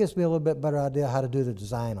 that gives me a little bit better idea how to do the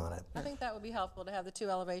design on it. I think that would be helpful to have the two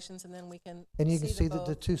elevations, and then we can And you can see the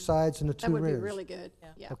both. two sides and the two That would rears. be really good, Yeah.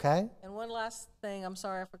 yeah. Okay, And one last thing, I'm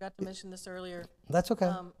sorry, I forgot to mention this earlier. that's okay.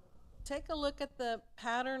 Take a look at the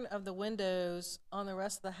pattern of the windows on the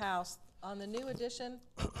rest of the house. On the new addition,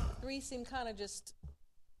 three seem kind of just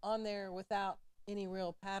on there without any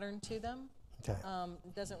real pattern to them. Okay.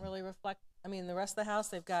 It doesn't really reflect, the rest of the house,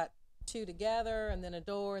 they've got two together and then a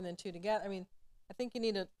door and then two together. I think you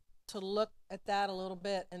need to look at that a little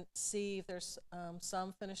bit and see if there's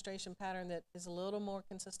some fenestration pattern that is a little more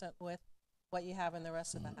consistent with what you have in the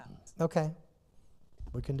rest of the house. Okay,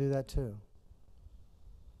 we can do that too.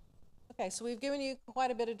 Okay, so we've given you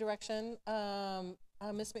quite a bit of direction.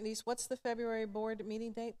 Ms. McNeese, what's the February board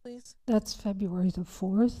meeting date, please? That's February the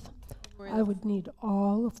 4th. February I the would need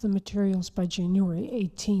all of the materials by January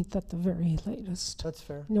 18th at the very latest That's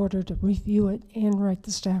fair. in order to review it and write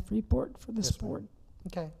the staff report for this Yes, ma'am. board.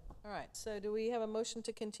 Okay. All right, so do we have a motion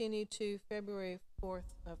to continue to February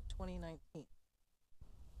 4th of 2019?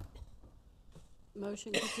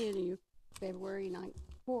 Motion continue, February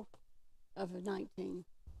 4th of 19.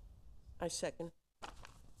 I second.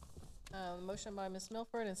 Motion by Ms.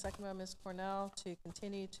 Milford and second by Ms. Cornell to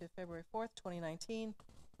continue to February 4th, 2019.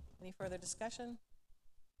 Any further discussion?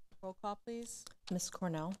 Roll call, please. Miss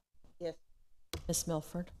Cornell, Yes. Miss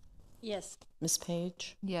Milford, Yes. Miss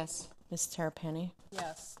Page, Yes. Miss Terrapini.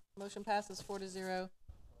 Yes. Motion passes 4-0,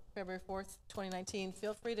 February 4th, 2019.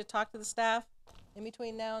 Feel free to talk to the staff in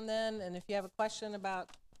between now and then, and if you have a question about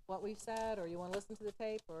what we've said, or you want to listen to the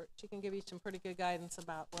tape, or she can give you some pretty good guidance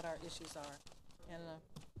about what our issues are. And,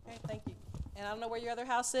 okay, thank you. And I don't know where your other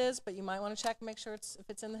house is, but you might want to check and make sure if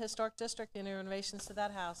it's in the historic district, any renovations to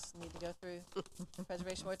that house need to go through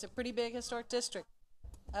preservation board. It's a pretty big historic district.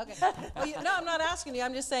 Okay. Well, no, I'm not asking you.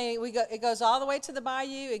 I'm just saying it goes all the way to the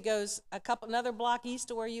bayou. It goes another block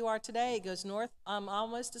east of where you are today. It goes north,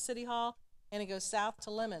 almost to City Hall, and it goes south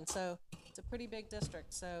to Lemon. So it's a pretty big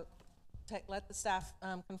district. So let the staff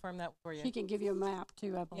confirm that for you. She can give you a map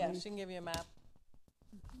too, I believe. Yeah, she can give you a map.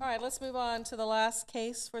 All right, let's move on to the last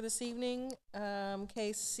case for this evening.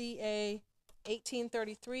 Case CA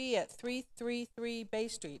 1833 at 333 Bay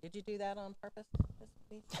Street. Did you do that on purpose?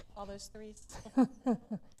 All those threes?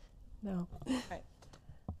 No. Right.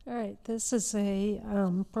 All right, this is a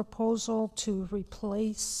proposal to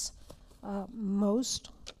replace most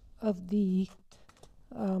of the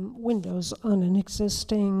windows on an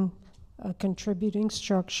existing contributing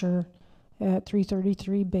structure at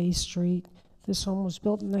 333 Bay Street. This home was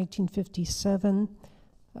built in 1957,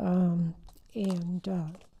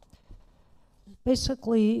 and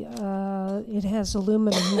basically it has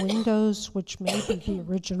aluminum windows, which may be the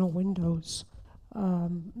original windows.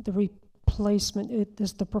 The replacement,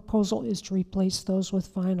 the proposal is to replace those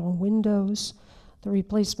with vinyl windows. The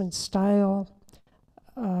replacement style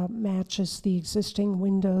matches the existing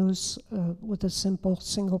windows with a simple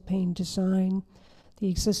single pane design. The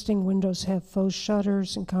existing windows have faux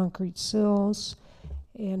shutters and concrete sills,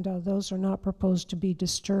 and those are not proposed to be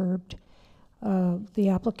disturbed. The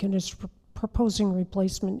applicant is proposing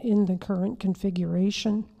replacement in the current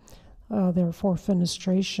configuration. Therefore,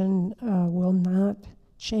 fenestration will not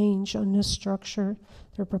change on this structure.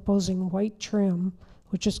 They're proposing white trim,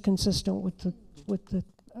 which is consistent with the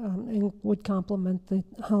and would complement the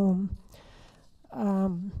home.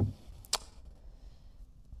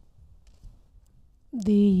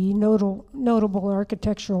 The notable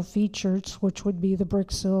architectural features, which would be the brick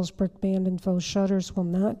sills, brick band, and faux shutters, will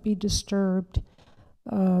not be disturbed.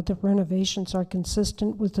 The renovations are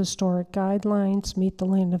consistent with historic guidelines, meet the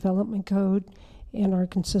land development code, and are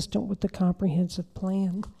consistent with the comprehensive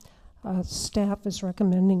plan. Staff is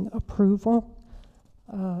recommending approval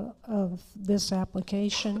of this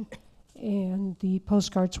application, and the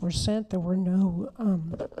postcards were sent. There were no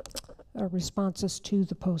responses to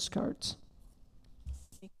the postcards.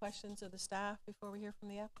 Any questions of the staff before we hear from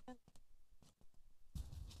the applicant?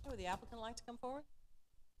 Would the applicant like to come forward?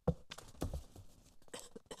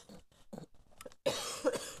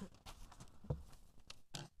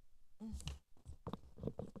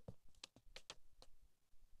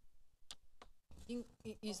 You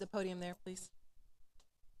can use the podium there, please.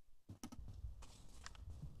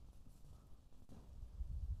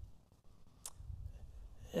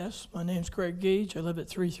 Yes, my name's Greg Gage. I live at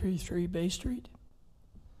 333 Bay Street.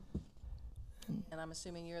 And I'm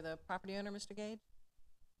assuming you're the property owner, Mr. Gage?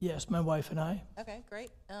 Yes, my wife and I. Okay, great.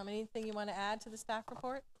 Anything you want to add to the staff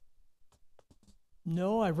report?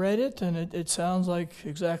 No, I read it, and it sounds like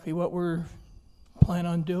exactly what we're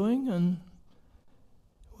planning on doing, and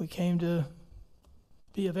we came to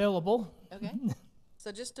be available. Okay.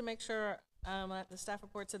 So just to make sure, the staff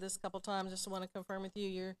report said this a couple times, just want to confirm with you,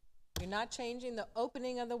 you're not changing the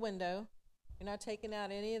opening of the window. You're not taking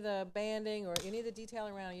out any of the banding or any of the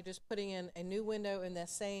detailing around. You're just putting in a new window in the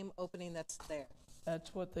same opening that's there.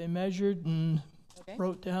 That's what they measured and Okay.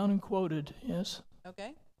 wrote down and quoted, yes.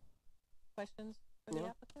 Okay. Questions for the No.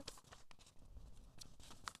 applicant?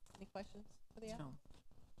 Any questions for the applicant?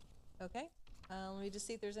 No. Okay. Let me just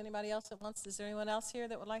see if there's anybody else that wants, is there anyone else here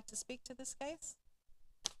that would like to speak to this case?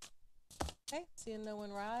 Okay, seeing no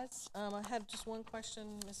one rise. I had just one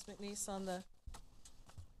question, Ms. McNeese, on the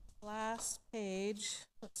last page.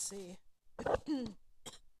 Let's see.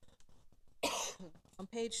 On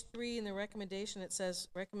page 3 in the recommendation, it says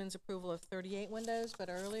recommends approval of 38 windows, but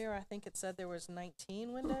earlier I think it said there was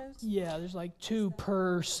 19 windows. Yeah, there's like 2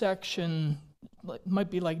 per section, might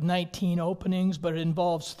be like 19 openings, but it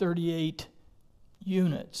involves 38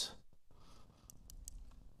 units.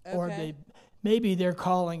 Or Okay. maybe they're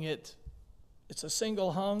calling it, it's a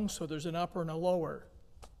single hung, so there's an upper and a lower.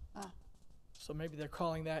 So maybe they're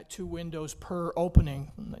calling that 2 windows per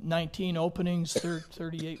opening, 19 openings,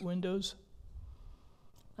 38 windows.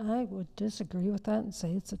 I would disagree with that and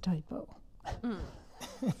say it's a typo.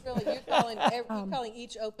 Really, you're calling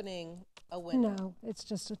each opening a window? No, it's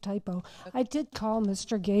just a typo. I did call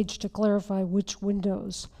Mr. Gage to clarify which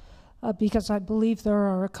windows, because I believe there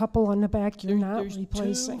are a couple on the back you're not There's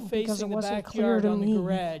replacing, 2 because it facing the wasn't clear backyard to on the me.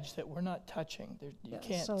 garage that we're not touching. You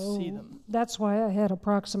can't see them. That's why I had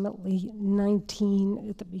approximately 19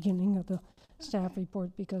 at the beginning of the staff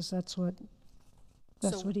report, because that's what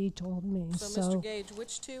he told me. So, Mr. Gage,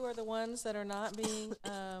 which 2 are the ones that are not being,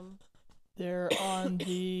 They're on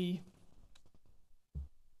the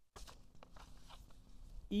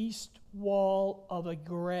east wall of a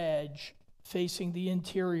garage facing the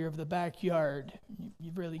interior of the backyard.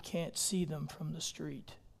 You really can't see them from the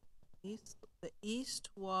street. the east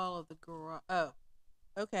wall of the garage? Oh,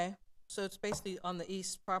 okay. So it's basically on the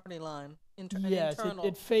east property line, an Yes, internal,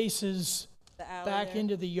 it faces the alley back there?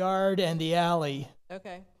 into the yard and the alley.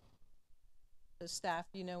 Okay. So staff,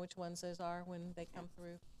 do you know which ones those are when they come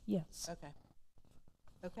through? Yes. Okay.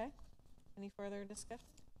 Okay. Any further discussion?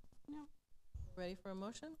 No. Ready for a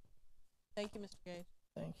motion? Thank you, Mr. Gage.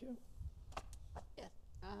 Thank you.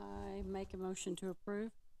 I make a motion to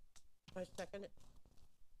approve. I second it.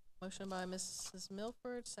 Motion by Mrs.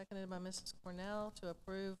 Milford, seconded by Mrs. Cornell to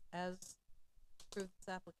approve this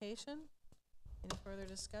application. Any further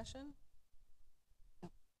discussion?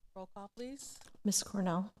 Roll call, please. Ms.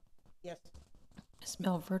 Cornell, Yes. Ms.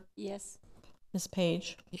 Milford, Yes. Ms.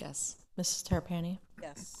 Page, Yes. Mrs. Terrapini.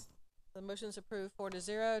 Yes. The motion's approved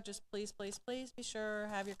 4-0. Just please, please, please be sure,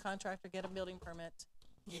 have your contractor get a building permit.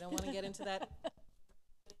 You don't want to get into that.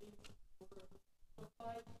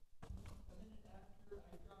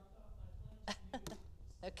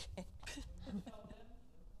 Okay.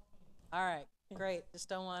 All right, great. Just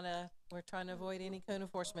don't want to, we're trying to avoid any code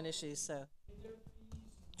enforcement issues, so.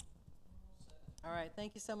 All right,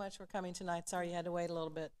 thank you so much for coming tonight. Sorry you had to wait a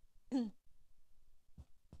little bit.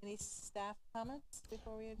 Any staff comments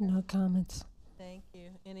before we adjourn? No comments. Thank you.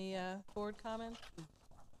 Any board comments?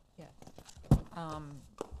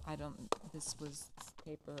 I don't, this was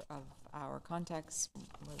paper of our contacts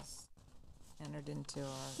was entered into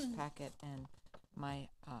our packet, and my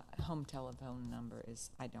home telephone number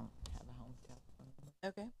is, I don't have a home telephone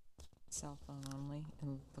number. Okay. Cell phone only,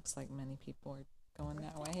 and looks like many people are going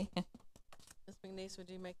that way. Ms. McNeese, would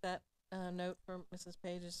you make that note for Mrs.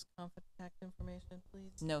 Page's contact information,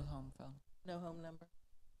 please? No home phone. No home number.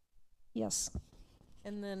 Yes.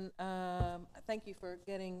 And then, thank you for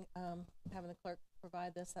getting, having the clerk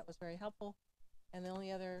provide this. That was very helpful. And the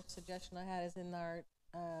only other suggestion I had is in our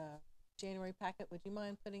January packet. Would you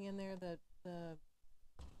mind putting in there the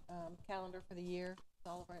calendar for the year,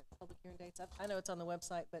 with all of our public hearing dates? I know it's on the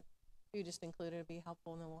website, but if you just include it, it'd be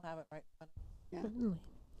helpful, and then we'll have it right in front of us. Certainly.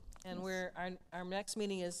 And our next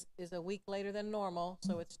meeting is a week later than normal,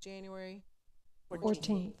 so it's January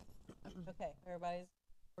 14th. Okay,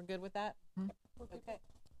 we're good with that? Okay.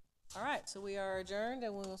 All right, so we are adjourned,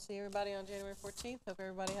 and we will see everybody on January 14th. Hope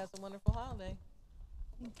everybody has a wonderful holiday.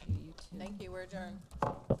 Thank you, you too. Thank you, we're adjourned.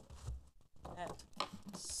 at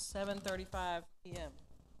 7:35 PM.